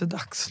 är det inte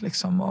dags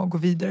liksom att gå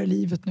vidare i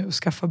livet nu och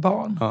skaffa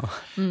barn? Ja.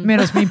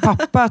 Medan min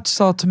pappa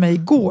sa till mig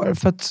igår,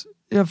 för att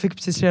jag fick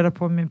precis reda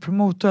på min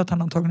promotor att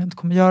han antagligen inte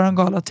kommer göra en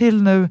gala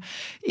till nu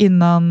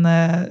innan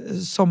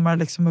sommar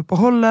liksom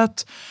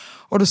uppehållet.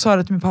 Och då sa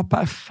det till min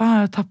pappa, fan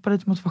jag tappade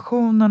lite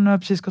motivationen, jag har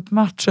precis gått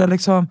match. Det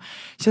liksom,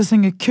 känns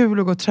inget kul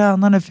att gå och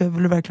träna nu, för jag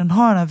vill verkligen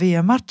ha den här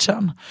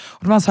VM-matchen. Och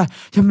då var han så här,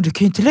 ja men du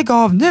kan ju inte lägga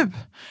av nu.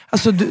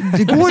 Alltså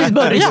det går ju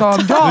inte liksom.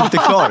 Du är inte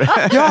klar.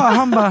 Ja,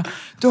 han bara,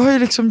 du har ju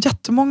liksom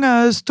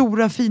jättemånga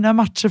stora fina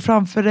matcher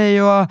framför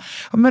dig, och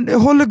men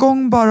håll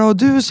igång bara, och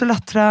du är så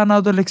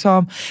lättränad och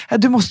liksom,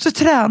 du måste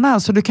träna,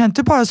 så du kan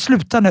inte bara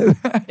sluta nu.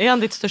 Är han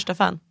ditt största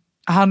fan?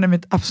 Han är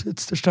mitt absolut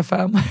största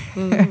fan.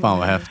 Fan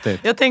vad häftigt.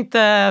 Jag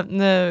tänkte,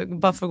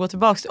 bara för att gå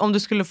tillbaka, om du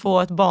skulle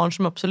få ett barn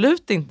som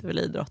absolut inte vill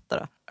idrotta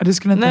då? Det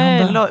skulle inte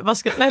hända. Nej, det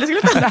skulle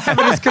inte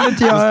hända. Det skulle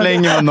inte göra. Då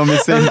slänger man dem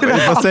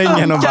i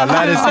bassängen och bara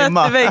lär dig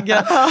simma.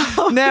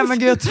 Nej men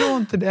gud, jag tror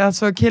inte det.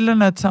 Alltså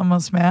killen är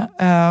tillsammans med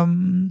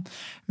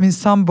min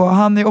sambo,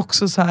 han är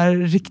också så här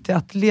riktigt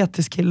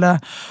atletisk kille.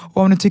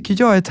 Och om ni tycker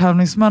jag är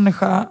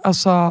tävlingsmänniska,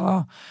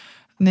 alltså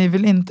ni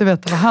vill inte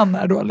veta vad han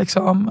är då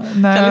liksom.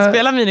 Kan ni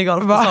spela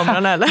minigolf på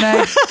sommaren eller?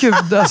 Nej,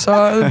 gud alltså.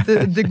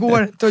 Det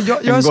går inte.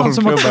 Jag är en sån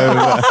som också...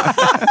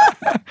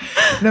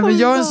 Nej, men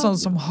jag är en sån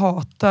som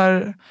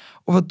hatar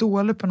att vara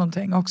dålig på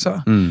någonting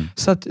också.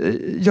 Så att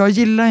jag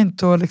gillar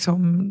inte att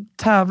liksom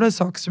tävla i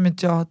saker som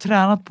inte jag har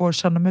tränat på och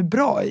känner mig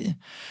bra i.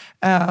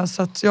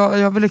 Så att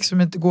jag vill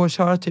liksom inte gå och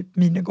köra typ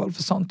minigolf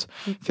och sånt.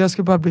 För jag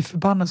ska bara bli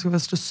förbannad, jag ska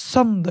slå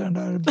sönder den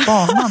där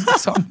banan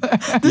liksom.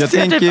 Jag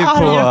tänker ju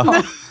på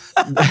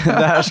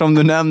det här som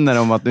du nämner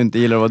om att du inte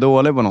gillar att vara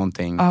dålig på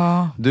någonting.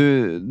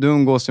 Du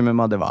umgås ju med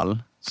Madde Wall,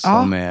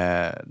 som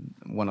är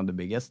one of the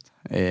biggest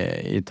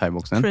i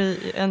thaiboxen.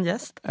 En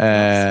gäst.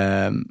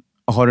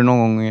 Har du någon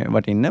gång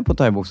varit inne på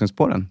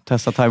thaiboxningsspåren?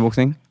 Testat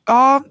thaiboxning?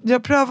 Ja, jag har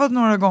prövat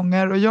några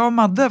gånger, och jag och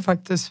Madde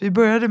faktiskt, vi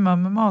började med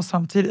MMA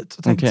samtidigt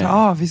och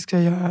tänkte vi ska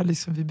göra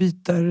liksom, vi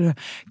byter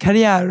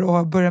karriär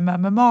och börja med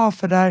MMA,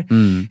 för där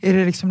är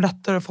det liksom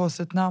lättare att få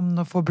sig ett namn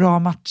och få bra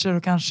matcher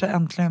och kanske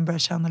äntligen börja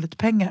tjäna lite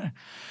pengar.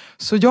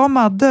 Så jag och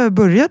Madde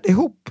började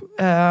ihop.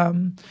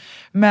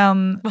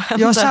 Men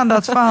jag kände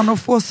att fan, att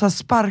få så här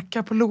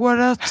sparka på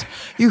låret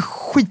är ju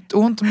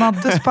skitont.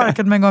 Madde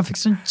sparkade mig en gång och fick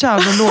sån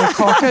jävla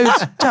lårkaka ut,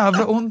 så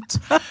jävla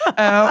ont.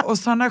 Och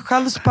sen när jag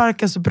själv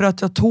sparkade så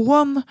bröt jag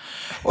tån.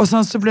 Och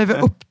sen så blev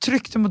jag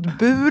upptryckt mot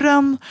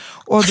buren.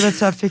 Och du vet,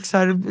 så här, fick så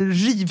här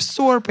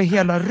rivsår på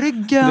hela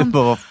ryggen. Du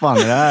bara, vad fan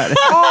är det här?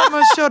 Ja,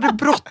 man körde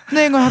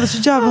brottning och hade så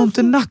jävla ont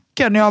i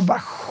nacken. Jag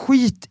bara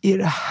skit i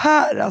det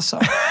här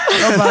alltså.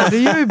 Jag bara, det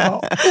gör ju bara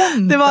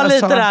ont. Det var lite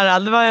alltså. där,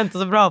 det var jag inte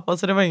så bra på,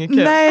 så det var inget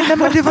kul. Nej,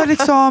 men det var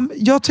liksom,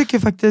 jag tycker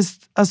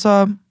faktiskt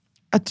alltså,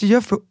 att det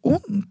gör för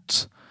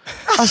ont.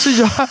 Alltså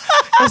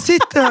jag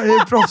sitter här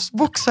i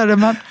proffsboxare,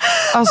 men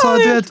alltså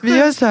du vet, vi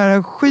gör så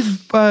här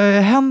skit på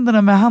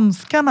händerna med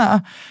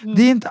handskarna.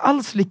 Det är inte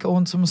alls lika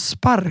ont som att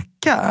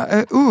sparka.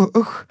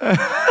 Usch.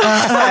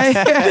 Nej.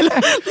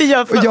 Det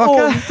gör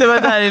för ont, det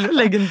var där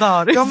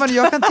legendariskt. Ja, men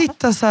jag kan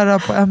titta så här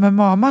på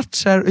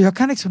MMA-matcher och jag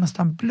kan liksom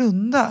nästan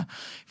blunda.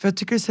 För jag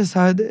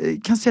tycker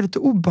det kan se lite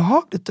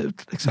obehagligt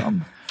ut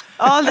liksom.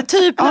 Ja,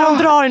 typ när de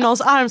drar i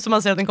någons arm så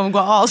man ser att den kommer gå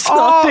av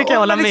snart. Det kan jag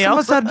hålla med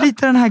om. Så här,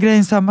 lite den här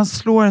grejen, så här, man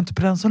slår inte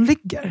på den som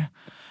ligger.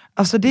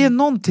 Alltså det är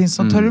någonting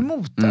som tar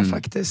emot det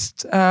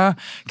faktiskt.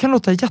 Kan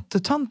låta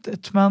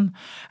jättetöntigt, men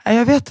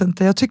jag vet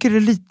inte. Jag tycker det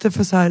är lite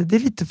för så här, det är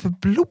lite för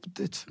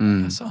blodigt för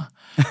mig. Alltså.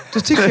 Då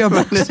tycker jag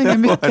boxning är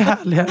mycket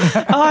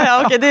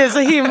härligare. Okej, det är så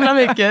himla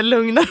mycket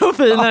lugnare och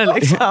finare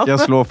liksom. Jag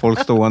slår folk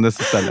stående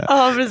istället.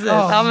 Ja, precis.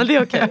 Ja, men det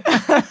är okej.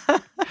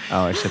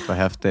 Ja, shit vad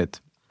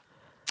häftigt.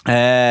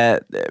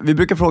 Vi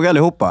brukar fråga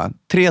allihopa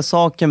 3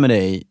 saker med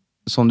dig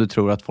som du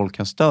tror att folk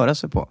kan störa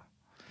sig på.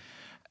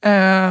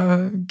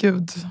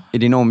 Gud. I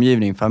din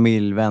omgivning,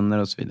 familj, vänner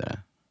och så vidare.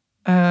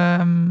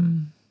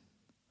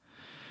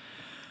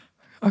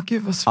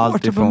 Gud vad svårt.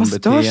 Allt ifrån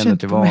beteende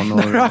till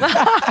vanor.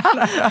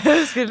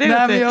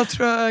 Nej, men jag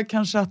tror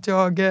kanske att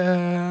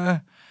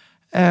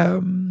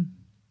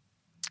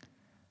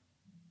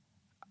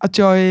att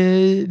jag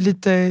är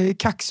lite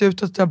kaxig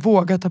ut att jag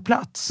vågar ta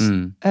plats.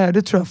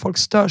 Det tror jag folk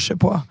stör sig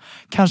på.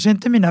 Kanske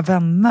inte mina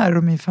vänner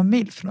och min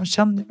familj, för de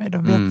känner mig,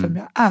 de vet vem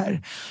jag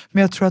är.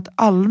 Men jag tror att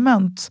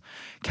allmänt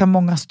kan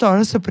många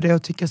störa sig på det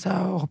och tycka så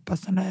här,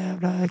 hoppas den där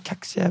jävla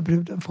kaxiga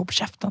bruden får på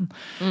käften.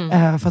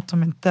 För att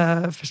de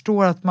inte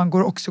förstår att man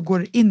också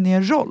går in i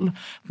en roll.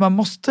 Man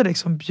måste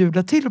liksom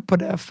bjuda till på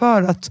det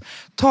för att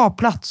ta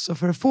plats och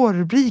för att få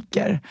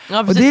rubriker.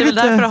 Ja, precis, det är väl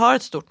därför du har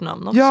ett stort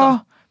namn också. Ja,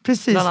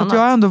 precis, att jag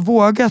har ändå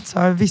vågat så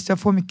här, visst jag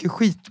får mycket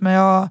skit, men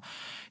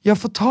jag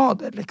får ta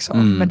det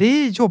liksom. Men det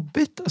är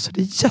jobbigt, alltså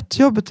det är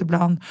jättejobbigt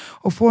ibland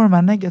att få de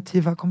här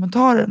negativa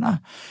kommentarerna.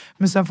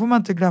 Men sen får man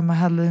inte glömma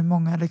heller hur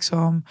många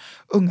liksom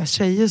unga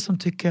tjejer som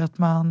tycker att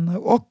man,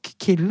 och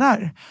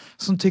killar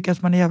som tycker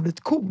att man är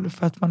jävligt cool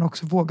för att man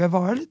också vågar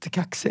vara lite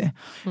kaxig.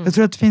 Jag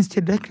tror att det finns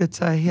tillräckligt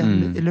så här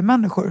hel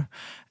människor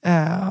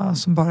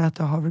som bara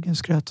äter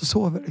havregrynsgröt och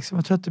sover liksom.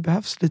 Jag tror att det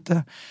behövs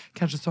lite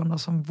kanske sådana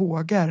som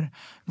vågar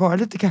vara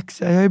lite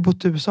kaxiga. Jag har ju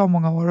bott i USA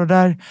många år och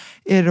där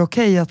är det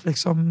okej att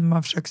liksom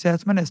man försöker säga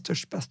att man är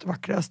störst, bäst och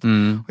vackrast.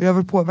 Och jag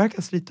vill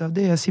påverkas lite av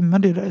det. Jag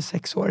simmade ju där i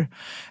 6 år.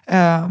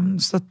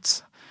 Så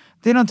att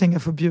det är någonting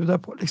jag får bjuda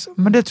på liksom.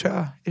 Men det tror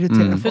jag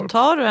irriterar folk. Hur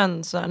tar du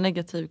en så här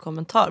negativ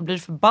kommentar? Blir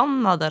du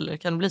förbannad eller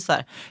kan det bli så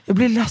här? Jag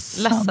blir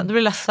ledsen. Du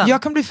blir ledsen.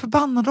 Jag kan bli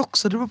förbannad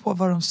också, det beror på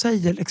vad de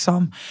säger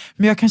liksom.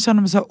 Men jag kan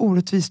känna mig så här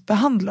orättvist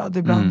behandlad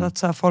ibland. Att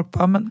så här, folk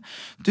bara, men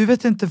du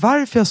vet inte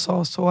varför jag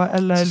sa så.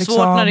 Eller, liksom,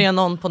 svårt när det är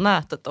någon på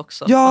nätet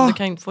också. Ja. Du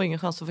kan få ingen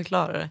chans att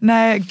förklara det.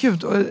 Nej,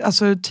 gud.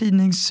 Alltså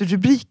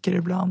tidningsrubriker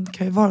ibland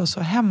kan ju vara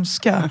så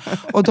hemska.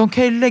 Och de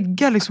kan ju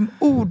lägga liksom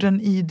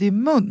orden i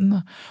din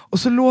mun. Och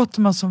så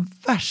låter man som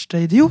värsta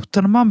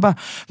idioten. Och man bara,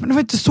 men det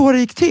var inte så det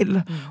gick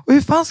till. Och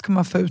hur fan ska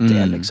man få ut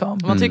det liksom?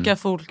 Man tycker att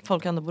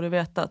folk ändå borde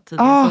veta att det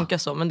funkar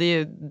så. Men det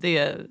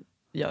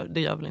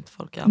gör väl inte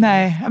folk alltid.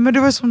 Nej, men det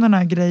var som den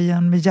här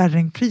grejen med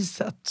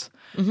Jerringpriset.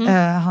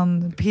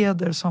 Han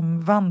Peder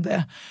som vann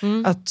det.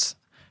 Att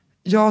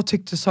jag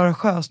tyckte Sara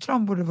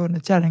Sjöström borde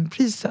vunnit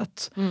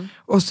Jerringpriset.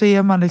 Och så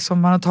är man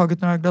liksom, man har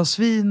tagit några glas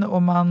vin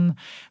och man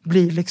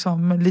blir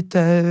liksom lite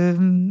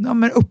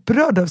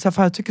upprörd. Så här,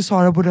 för jag tycker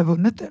Sara borde ha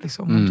vunnit det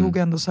liksom. Hon tog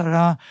ändå så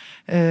här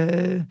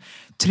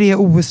 3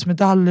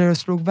 OS-medaljer och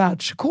slog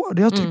världsrekord.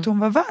 Jag tyckte hon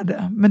var värd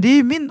det. Men det är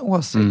ju min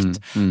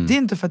åsikt. Det är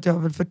inte för att jag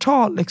vill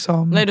förtal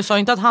liksom. Nej, du sa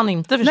inte att han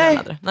inte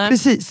förtjänade det. Nej,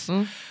 precis.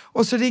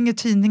 Och så ringer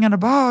tidningarna och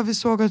bara, vi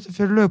såg att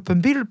du la upp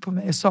en bild på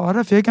mig och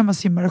Sara, för jag är gammal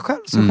simmare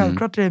själv, så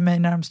självklart är det mig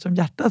närmast om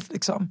hjärtat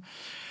liksom.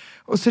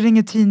 Och så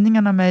ringer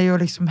tidningarna mig och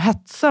liksom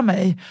hetsar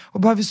mig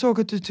och bara, vi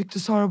såg att du tyckte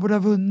Sara borde ha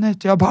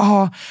vunnit. Jag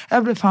bara,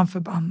 jag blev fan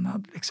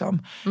förbannad liksom.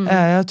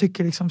 Jag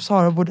tycker liksom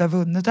Sara borde ha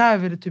vunnit. Jag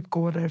ville typ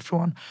gå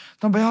därifrån.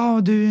 De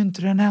bara, du är ju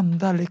inte den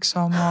enda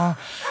liksom.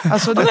 Och,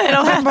 alltså, de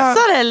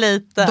hetsar dig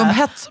lite. De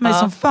hetsar mig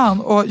som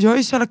fan. Och jag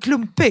är så jävla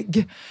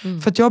klumpig.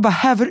 För att jag bara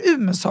häver ur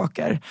med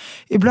saker.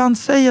 Ibland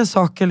säger jag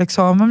saker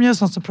liksom, men jag är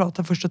sån som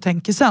pratar först och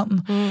tänker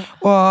sen.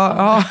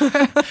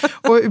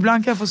 Och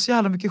ibland kan jag få så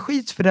jävla mycket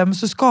skit för det. Men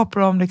så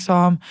skapar de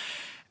liksom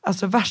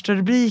alltså värsta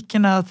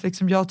rubrikerna att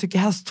liksom, jag tycker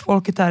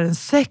hästfolket är en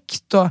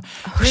sekt och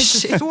det är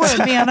inte så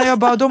jag menar. Jag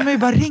bara, de har ju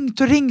bara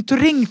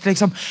ringt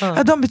liksom.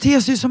 Ja, de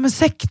beter sig ju som en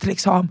sekt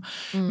liksom.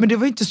 Men det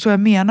var inte så jag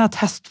menar att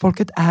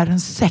hästfolket är en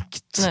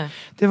sekt. Nej.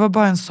 Det var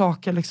bara en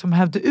sak jag liksom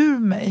hävde ur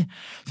mig.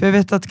 För jag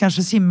vet att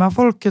kanske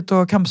simmarfolket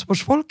och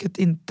kampsportsfolket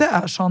inte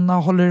är såna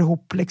och håller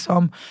ihop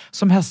liksom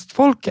som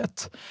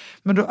hästfolket.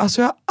 Men då,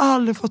 alltså jag har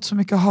aldrig fått så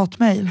mycket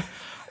hatmejl.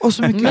 och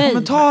så mycket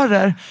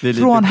kommentarer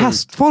från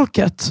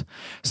hästfolket.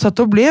 Så att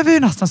då blev vi ju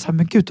nästan så här,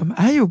 men gud, de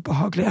är ju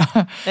obehagliga.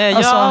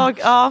 Jag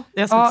ska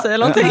inte säga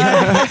någonting.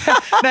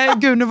 Nej,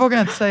 gud, nu vågar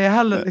jag inte säga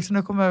heller. Liksom,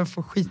 nu kommer jag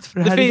få skit för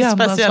det här igen.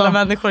 Det finns speciella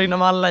människor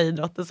inom alla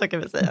idrotter, så kan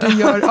vi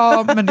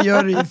säga. Men det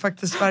gör det ju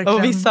faktiskt verkligen.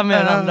 Och vissa mer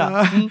än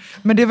andra.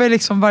 Men det var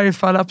liksom i varje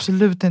fall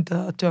absolut inte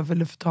att jag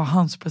ville ta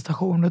hans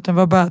prestation, utan det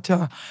var bara att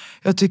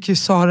jag tycker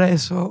Sara är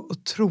så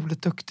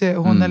otroligt duktig.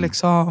 Hon är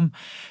liksom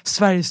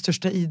Sveriges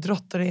största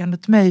idrottare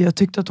enligt mig. Jag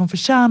tyckte att hon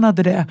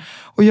förtjänade det.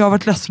 Och jag har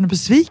varit ledsen och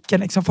besviken.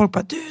 Liksom. Folk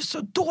bara, du är så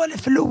dålig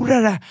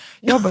förlorare.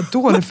 Jag bara,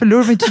 dålig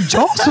förlorare, var inte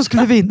jag som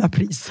skulle vinna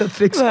priset.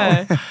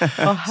 Liksom.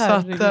 Så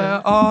att,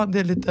 det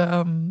är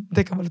lite,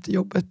 det kan vara lite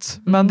jobbigt.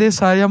 Men det är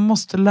så här, jag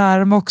måste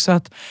lära mig också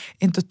att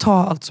inte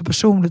ta allt så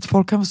personligt.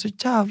 Folk kan vara så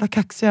jävla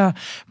kaxiga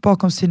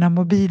bakom sina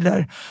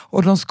mobiler.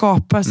 Och de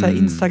skapar så här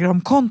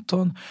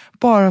Instagram-konton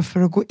bara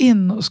för att gå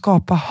in och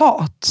skapa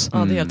hat.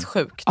 Ja, det är helt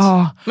sjukt.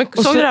 Men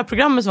och såg du det här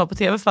programmet som var på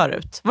tv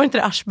förut? Var inte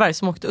det Aschberg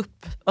som åkte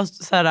upp och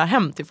så här,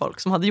 hem till folk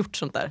som hade gjort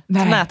sånt där?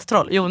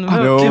 Nättroll. Jo, det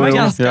var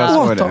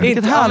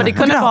ganska... det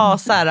kunde vara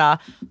så här,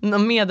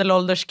 någon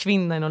medelålders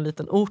kvinna i någon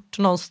liten ort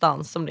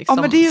någonstans som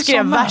liksom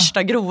skrev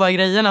värsta grova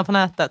grejerna på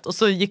nätet. Och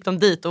så gick de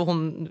dit och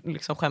hon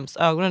liksom skäms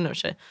ögonen ur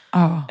sig.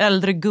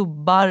 Äldre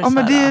gubbar. Ja,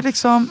 men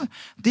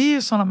det är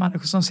ju sådana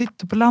människor som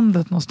sitter på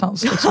landet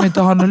någonstans och som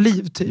inte har något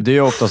liv typ. Det är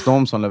ju oftast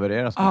de som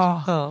levereras.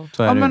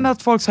 Men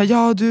att folk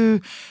säger,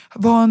 du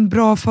var en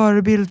bra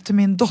förebild till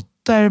min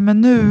dotter,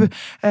 men nu,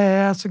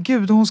 alltså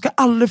gud, hon ska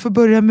aldrig få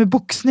börja med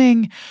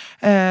boxning.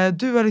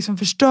 Du har liksom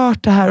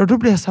förstört det här. Och då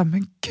blir jag så här,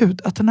 men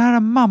gud, att den här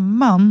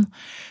mamman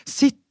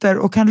sitter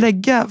och kan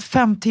lägga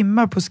 5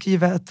 timmar på att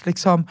skriva ett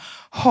liksom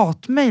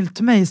hatmail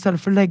till mig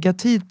istället för att lägga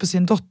tid på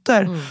sin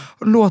dotter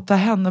och låta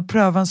henne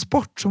pröva en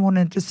sport som hon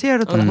är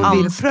intresserad av och vill pröva.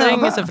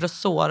 Anstränger sig för att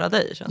såra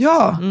dig, känns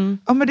ja,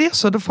 men det är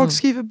så. Då folk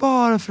skriver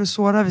bara för att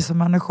såra vissa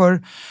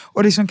människor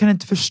och liksom kan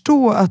inte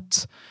förstå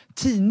att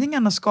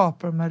tidningarna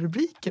skapar de här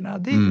rubrikerna.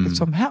 Det är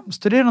liksom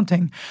hemskt. Och det är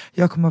någonting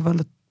jag kommer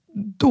väldigt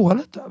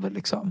dåligt över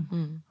liksom.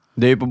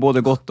 Det är ju på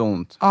både gott och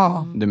ont.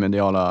 Det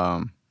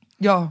mediala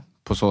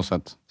på så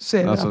sätt. Så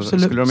är det,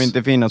 absolut. Skulle de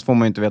inte finnas får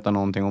man inte veta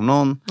någonting om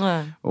någon.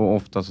 Nej. Och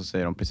ofta så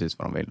säger de precis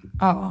vad de vill.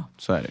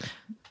 Så är det.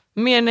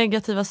 Mer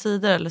negativa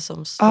sidor eller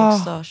som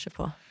stör sig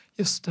på?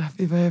 Just det,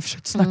 vi har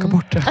försökt snacka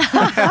bort det.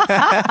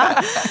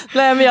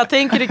 Nej, men jag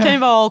tänker det kan ju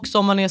vara också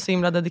om man är så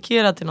himla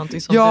dedikerad till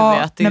någonting som du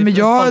vet.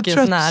 Folk i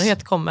ens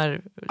närhet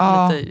kommer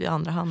lite i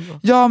andra hand. Då.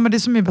 Ja, men det är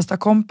som min bästa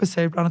kompis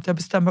säger ibland, att jag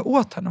bestämmer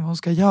åt henne vad hon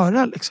ska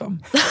göra.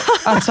 Liksom.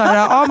 Att så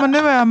här, men nu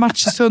är jag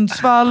match i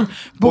Sundsvall,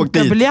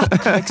 boka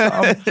biljett. Liksom.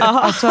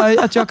 Alltså,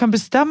 att jag kan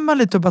bestämma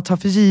lite och bara ta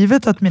för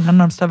givet att mina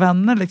närmsta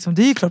vänner, liksom,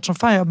 det är ju klart som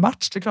fan jag har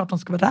match, det är klart de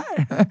ska vara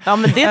där. Ja,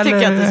 men det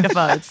tycker jag att du ska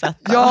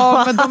förutsätta.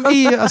 Ja, men de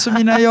är alltså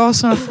jag har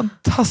såna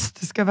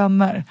fantastiska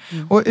vänner.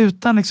 Och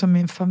utan liksom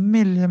min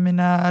familj och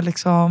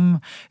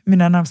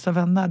mina närmsta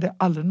vänner, det har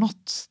aldrig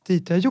nått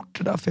dit jag har gjort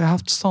det där, för jag har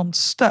haft sånt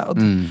stöd.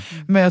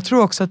 Men jag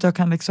tror också att jag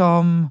kan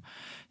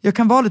jag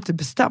kan vara lite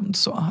bestämd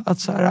så. Att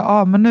så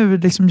här, men nu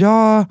liksom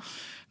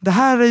det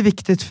här är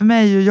viktigt för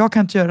mig och jag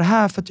kan inte göra det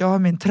här för att jag har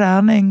min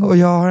träning och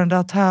jag har den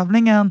där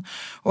tävlingen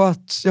och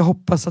att jag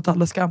hoppas att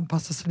alla ska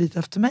anpassa sig lite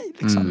efter mig.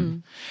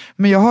 Liksom.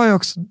 Men jag har ju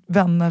också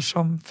vänner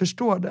som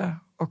förstår det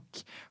och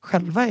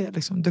själva är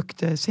liksom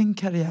duktiga i sin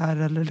karriär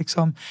eller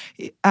liksom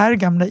är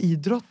gamla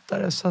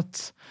idrottare så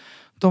att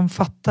de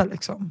fattar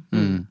liksom.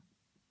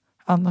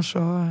 Annars så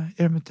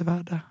är de inte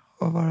värda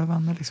att vara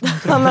vänner liksom.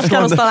 Annars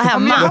kan de stanna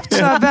hemma. Jag har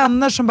också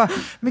vänner som bara,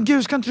 men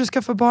gud, ska inte du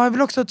skaffa barn? Jag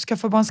vill också att du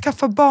skaffar barn.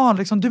 Skaffa barn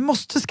liksom. Du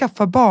måste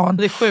skaffa barn.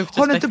 Det är sjukt.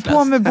 Håll inte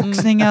på med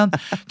boxningen.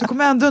 Du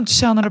kommer ändå inte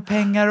tjäna några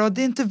pengar och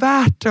det är inte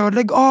värt det. Och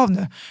lägg av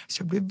nu.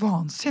 Så jag blir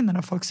vansinnig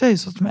när folk säger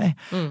så till mig.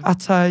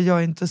 Att så här,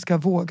 jag inte ska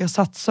våga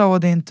satsa och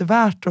det är inte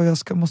värt och jag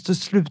måste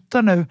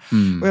sluta nu.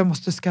 Och jag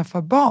måste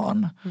skaffa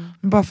barn.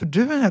 Men bara för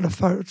du är en jävla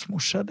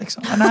förortsmorsa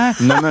liksom. Nej,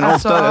 men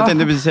ofta, jag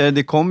tänkte precis säga,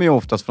 det kommer ju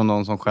oftast från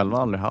någon som själva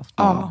aldrig haft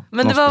någon.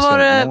 Men det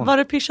var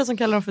det Pisha som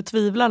kallar dem för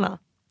tvivlarna?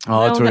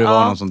 Ja, jag tror det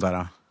var något sånt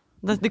där.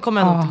 Det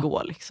kommer ändå inte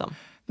gå liksom.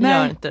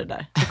 Gör inte det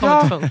där. Det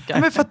kommer inte funka.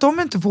 Men för att de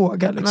inte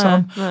vågar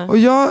liksom. Nej. Och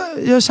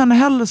jag känner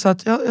hellre så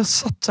att jag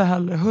satsar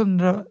hellre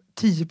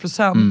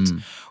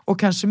 110% och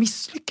kanske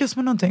misslyckas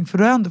med någonting, för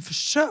då har jag ändå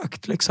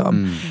försökt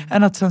liksom.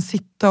 Än att sen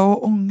sitta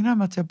och ångra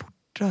mig att jag borde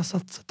ha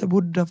satsat, jag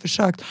borde ha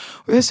försökt.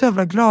 Och jag är så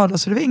jävla glad,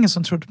 alltså det var ingen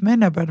som trodde på mig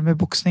när jag började med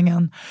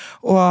boxningen.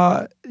 Och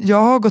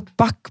jag har gått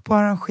back på att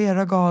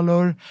arrangera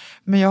galor,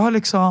 men jag har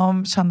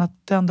liksom känt att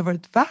det ändå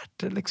varit värt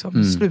det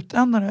liksom. I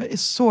slutändan. Jag är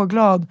så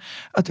glad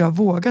att jag har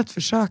vågat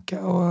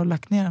försöka och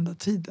lagt ner den där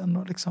tiden.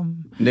 Och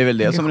liksom, det är väl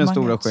det som är den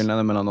stora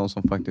skillnaden mellan de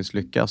som faktiskt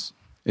lyckas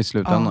i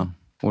slutändan.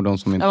 Och de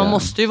som inte man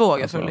måste ju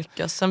våga för att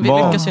lyckas. Sen vi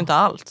lyckas ju inte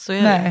allt. Så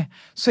är det.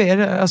 Så är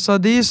det. Alltså,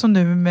 det är ju som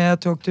nu med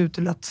att jag åkte ut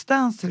till Let's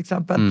Dance till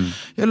exempel.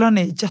 Jag la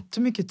ner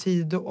jättemycket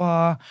tid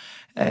och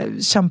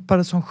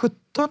kämpade som 17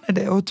 i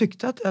det. Och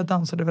tyckte att jag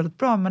dansade väldigt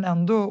bra. Men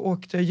ändå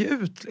åkte jag ju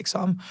ut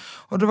liksom.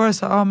 Och då var det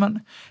så här, men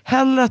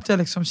hellre att jag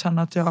liksom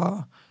kände att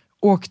jag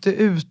åkte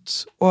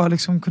ut och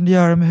liksom kunde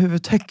göra med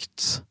huvudet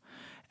högt.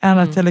 än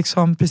att jag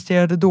liksom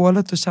presterade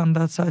dåligt och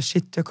kände att så här,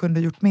 shit, jag kunde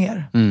gjort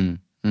mer.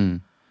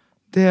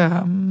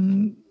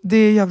 Det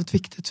är jävligt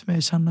viktigt för mig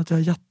att känna att jag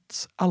har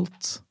gett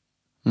allt.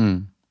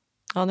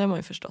 Ja, det har man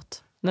ju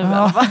förstått.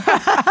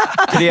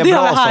 Tre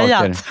bra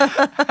saker.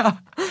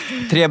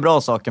 3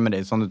 bra saker med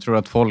dig som du tror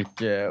att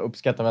folk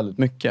uppskattar väldigt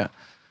mycket.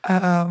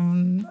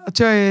 Att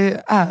jag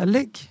är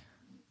ärlig.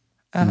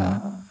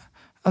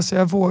 Alltså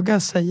jag vågar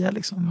säga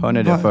liksom. Hör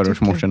ni det,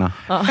 förortsmorsorna?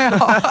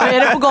 Är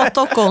det på gott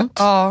och ont?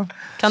 Ja.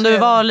 Kan du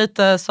vara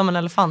lite som en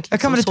elefant?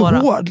 Liksom, jag kan vara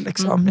lite hård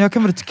liksom. Jag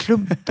kan vara lite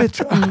klumpig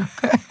tror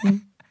jag.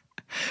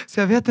 Så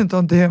jag vet inte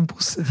om det är en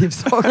positiv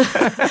sak.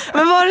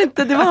 Men var det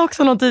inte, det var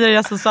också någon tidigare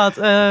gäst som sa att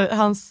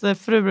hans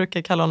fru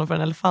brukar kalla honom för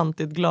en elefant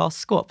i ett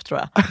glasskåp, tror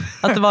jag.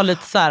 Att det var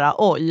lite så här,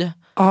 oj,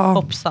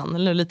 hoppsan,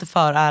 eller lite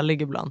för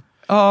ärlig ibland.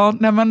 Ja,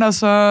 nej men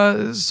alltså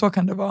så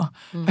kan det vara.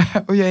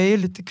 Och jag är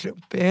lite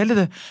klumpig. Jag är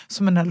lite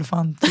som en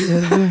elefant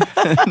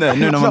nej,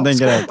 nu när man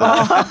tänker rätt.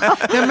 Ja,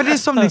 men det är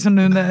som liksom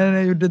nu när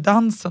jag gjorde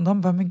dansen.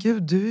 De bara, men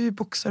gud, du är ju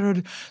boxare och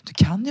du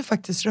kan ju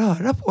faktiskt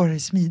röra på dig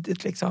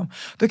smidigt liksom.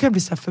 Då kan jag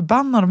bli så här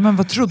förbannad. Men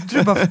vad trodde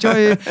du? Bara för att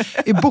jag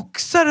är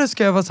boxare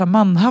ska jag vara så här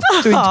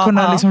manhaft och inte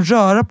kunna liksom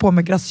röra på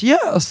mig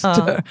graciöst.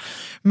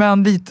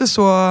 Men lite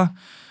så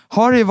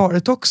har det ju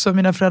varit också.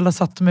 Mina föräldrar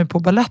satte mig på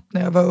ballett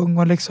när jag var ung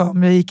och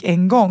liksom, jag gick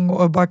en gång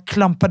och bara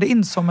klampade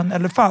in som en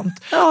elefant.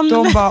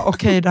 De bara,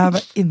 okej, det här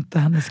var inte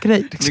hennes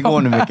grej. Liksom. Vi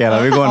går nu,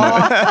 Mikaela, vi går nu.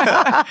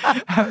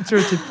 Jag tror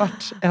det typ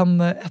vart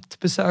ett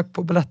besök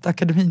på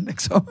Balettakademin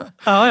liksom.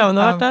 Ja, men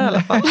det har varit där i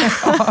alla fall.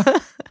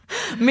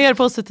 Mer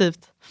positivt.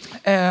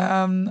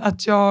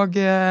 Att jag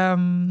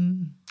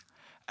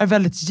är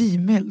väldigt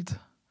givmild.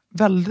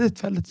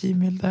 Väldigt, väldigt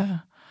givmild.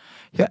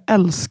 Jag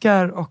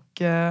älskar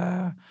och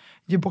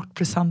ge bort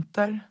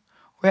presenter.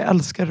 Och jag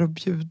älskar att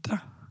bjuda.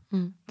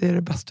 Det är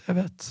det bästa jag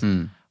vet.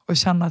 Och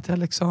känna att jag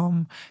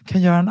liksom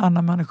kan göra en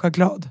annan människa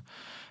glad.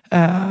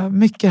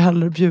 Mycket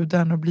hellre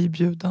bjuda än att bli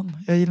bjuden.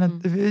 Jag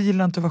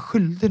gillar inte att vara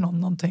skyldig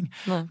någonting.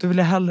 Nej. Då vill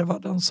jag hellre vara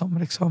den som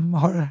liksom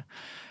har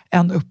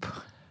en upp.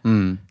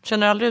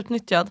 Känner du aldrig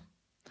utnyttjad?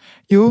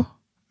 Jo,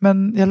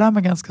 men jag lär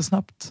mig ganska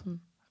snabbt.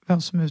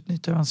 Vem som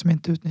utnyttjar, vem som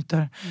inte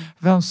utnyttjar.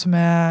 Vem som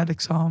är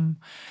liksom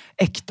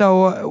äkta.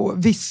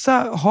 Och vissa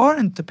har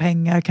inte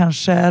pengar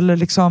kanske. Eller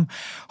liksom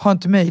har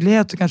inte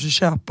möjlighet att kanske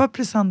köpa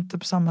presenter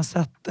på samma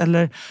sätt.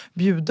 Eller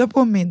bjuda på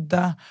en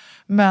middag.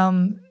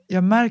 Men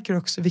jag märker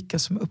också vilka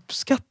som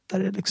uppskattar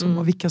det. Liksom,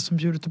 och vilka som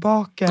bjuder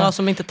tillbaka. Ja,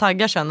 som inte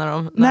taggar känner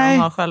de när de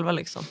har själva.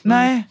 Liksom.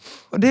 Nej,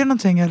 och det är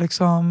någonting jag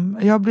liksom.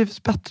 Jag har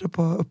blivit bättre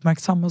på att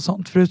uppmärksamma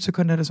sånt. Förut så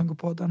kunde jag liksom gå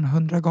på den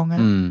 100 gånger.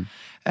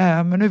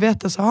 Men nu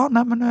vet jag så,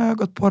 men nu har jag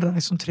gått på den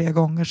liksom 3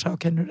 gånger. Så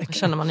okej, nu räcker det.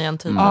 Känner man igen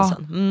tiden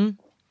sen.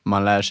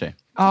 Man lär sig.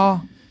 Ja.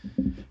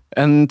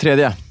 En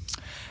tredje?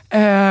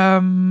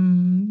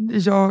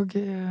 Jag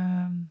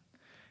är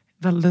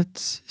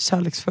väldigt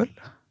kärleksfull.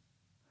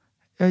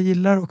 Jag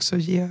gillar också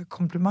att ge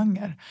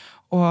komplimanger.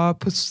 Och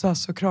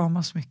pussas och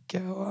kramas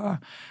mycket. Och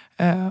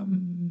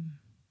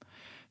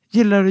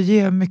gillar att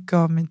ge mycket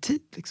av min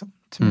tid liksom,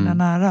 till mina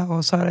nära.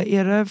 Och så här,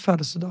 är det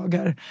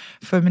födelsedagar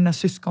för mina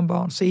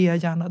syskonbarn så är jag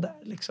gärna där.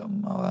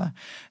 Liksom. Och,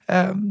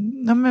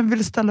 men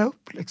vill ställa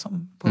upp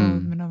liksom, på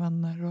mina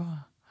vänner och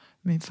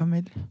min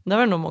familj. Det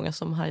var nog många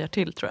som hajar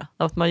till, tror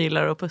jag. Att man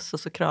gillar att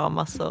pussas och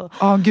kramas.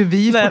 Ja, gud,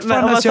 vi är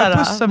fortfarande. Så jag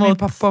pussar min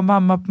pappa och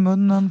mamma på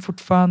munnen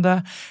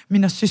fortfarande.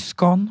 Mina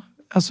syskon.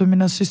 Alltså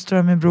mina systrar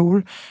och min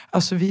bror.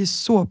 Alltså vi är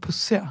så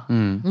pussiga.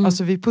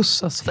 Alltså vi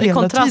pussas så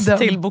hela tiden. I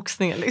kontrast till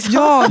boxningen liksom.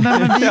 Ja, nej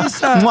men vi är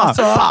så här,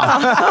 alltså.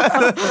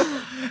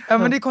 Ja,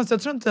 men det är konstigt.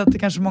 Jag tror inte att det är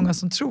kanske många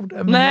som tror det.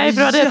 Men nej,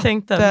 för det jag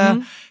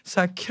tänkte. Så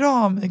här,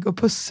 kramig och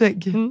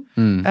pussig.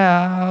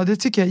 Det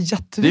tycker jag är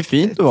jätteviktigt. Det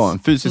är fint att vara en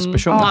fysisk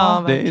person.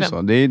 Ja, det är ju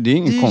så. Det är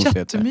ingen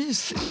konstighet. Det är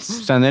jättemysigt.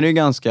 Sen är det ju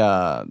ganska,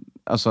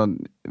 alltså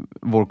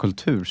vår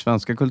kultur,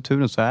 svenska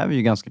kulturen, så är vi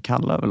ju ganska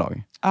kalla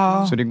överlag.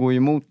 Så det går ju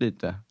emot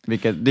lite.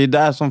 Det är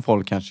där som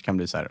folk kanske kan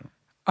bli så här.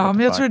 Ja,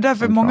 men jag tror det är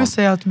därför många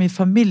säger att min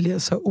familj är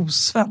så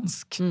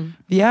osvensk.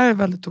 Vi är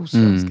väldigt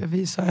osvenska.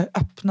 Vi är så här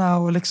öppna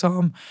och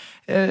liksom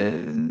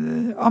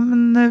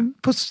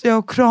pussiga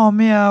och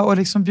kramiga och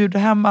liksom bjuder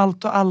hem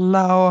allt och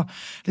alla och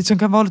liksom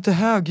kan vara lite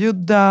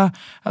högljudda.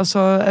 Alltså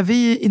är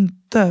vi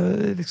inte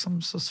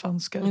liksom så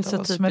svenska utav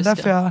oss. Men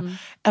därför jag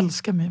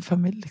älskar min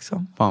familj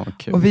liksom. Fan, vad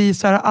kul. Och vi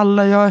så här,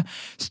 alla, jag är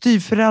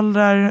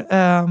styvföräldrar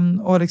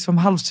och liksom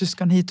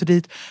halvsyskon hit och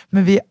dit.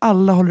 Men vi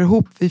alla håller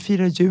ihop. Vi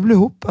firar jul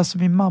ihop. Alltså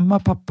min mamma,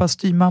 pappa,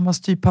 styvmamma,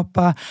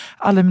 styvpappa.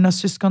 Alla mina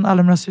syskon,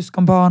 alla mina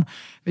syskonbarn.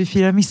 Vi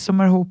firar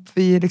midsommar ihop.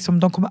 Vi liksom,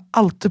 de kommer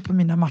alltid på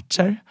mina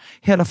matcher.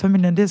 Hela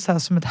familjen, det är så här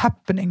som ett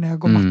happening när jag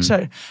går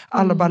matcher.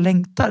 Alla bara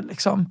längtar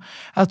liksom.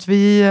 Att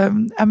vi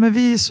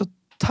är så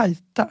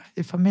tajta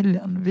i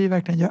familjen. Vi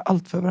verkligen gör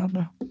allt för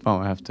varandra. Fan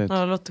vad häftigt. Ja,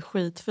 det låter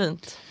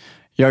skitfint.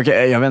 Jag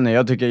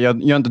vet inte,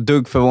 jag är inte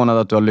dugg förvånad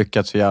att du har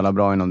lyckats så jävla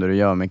bra inom det du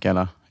gör,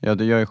 Mikaela.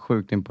 Jag är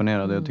sjukt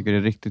imponerad. Jag tycker det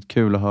är riktigt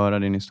kul att höra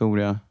din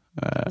historia.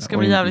 Det ska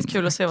bli jävligt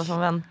kul att se vad som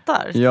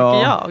väntar, tycker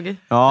jag.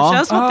 Ja. Det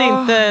känns som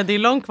att det är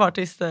långt kvar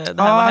tills det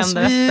här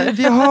händer efter.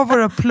 Vi har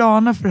våra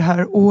planer för det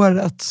här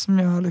året som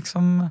jag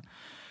liksom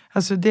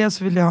Alltså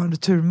dels vill jag ha en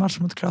returmatch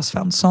mot Claes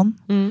Svensson.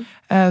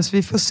 Så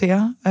vi får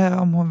se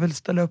om hon vill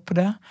ställa upp på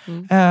det.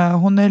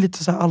 Hon är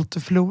lite så här allt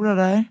att förlora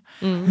där.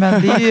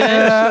 Men det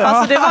är,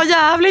 alltså det var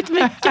jävligt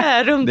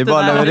mycket runt det. Det är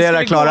bara att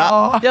leverera,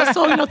 Klara. Jag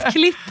såg något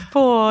klipp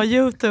på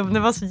YouTube. Det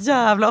var så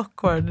jävla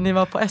awkward. Ni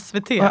var på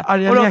SVT.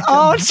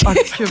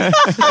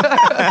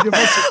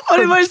 Och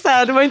det var ju så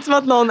här, det var inte som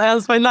att någon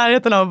ens var i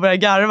närheten av att börja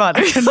garva.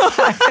 Liksom.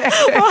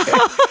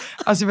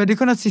 Alltså vi hade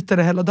kunnat sitta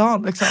där hela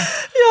dagen liksom.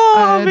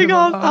 Ja, men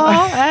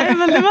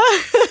det var...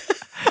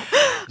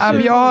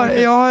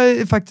 Jag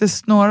har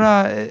faktiskt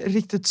några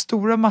riktigt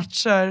stora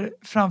matcher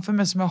framför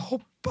mig som jag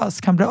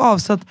hoppas kan bli av.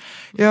 Så att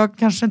jag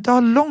kanske inte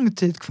har lång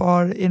tid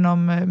kvar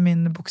inom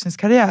min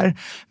boxningskarriär.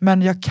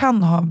 Men jag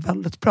kan ha en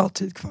väldigt bra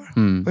tid kvar.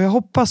 Och jag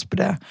hoppas på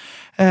det.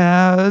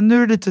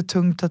 Nu är det lite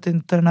tungt att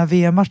inte den här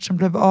VM-matchen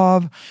blev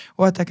av.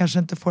 Och att jag kanske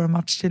inte får en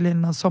match till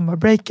innan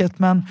sommarbreaket.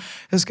 Men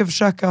jag ska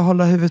försöka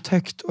hålla huvudet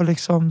högt och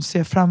liksom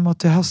se framåt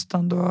till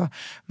hösten. Då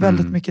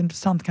väldigt mycket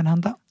intressant kan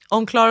hända.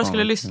 Om Klara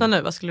skulle lyssna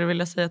nu, vad skulle du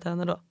vilja säga till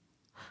henne då?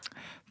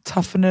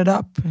 Toughen it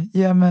up,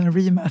 ge mig en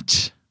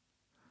rematch.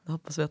 Jag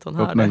hoppas vi att hon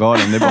hör upp med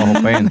galen, det är bara att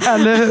hoppa in.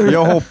 Eller hur?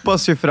 Jag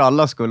hoppas ju för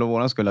alla skull och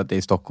våran skull att det är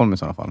i Stockholm i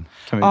sådana fall.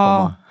 Kan vi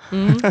komma?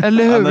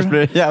 Eller hur? Annars blir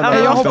det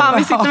jävla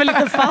vi sitter väl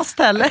lite fast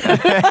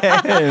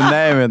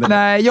heller.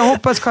 Nej, jag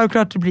hoppas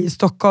självklart att det blir i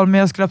Stockholm. Men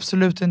jag skulle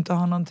absolut inte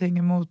ha någonting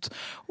emot att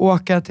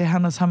åka till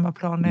hennes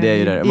hemmaplan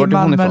i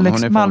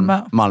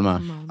Malmö. Malmö.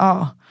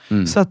 Ja.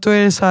 Så att då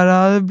är det så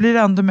här, blir det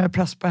ändå mer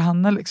press på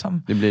henne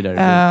liksom. Det blir det.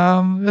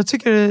 Jag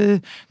tycker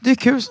det är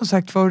kul som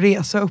sagt för att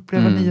resa och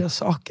uppleva nya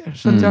saker.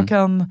 Så att jag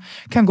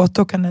kan gott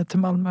åka ner till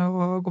Malmö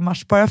och gå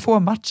match. Bara få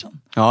matchen.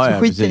 Ja, så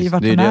skiter jag i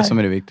vart det är det som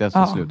är det viktigaste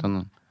i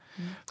slutändan.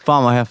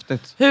 Fan vad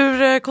häftigt.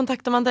 Hur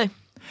kontaktar man dig?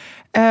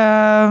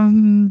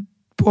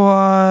 På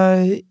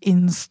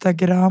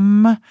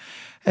Instagram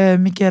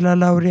Mikaela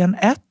Laure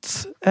 1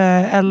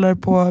 eller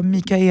på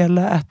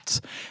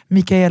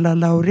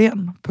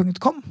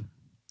mikaelalauren.com.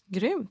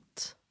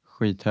 Grymt.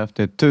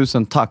 Skithäftigt.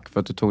 Tusen tack för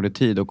att du tog dig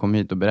tid och kom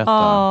hit och berättade.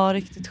 Ja,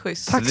 riktigt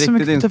schysst. Tack så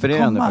mycket för att du fick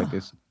komma.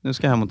 Faktiskt. Nu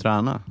ska jag hem och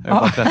träna. Jag är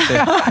bara 30.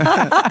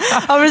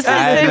 Ja, precis.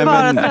 Nej, det är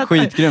bara 30.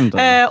 Skitgrymt.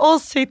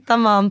 Oss hittar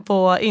man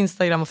på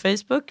Instagram och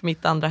Facebook,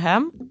 Mitt andra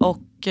hem.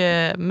 Och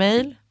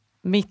mail,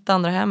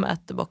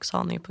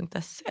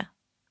 mittandrahem@boxhaninge.se.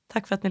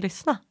 Tack för att ni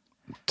lyssnade.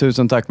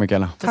 Tusen tack,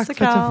 Mikaela. Tack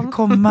för att du fick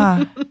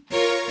komma.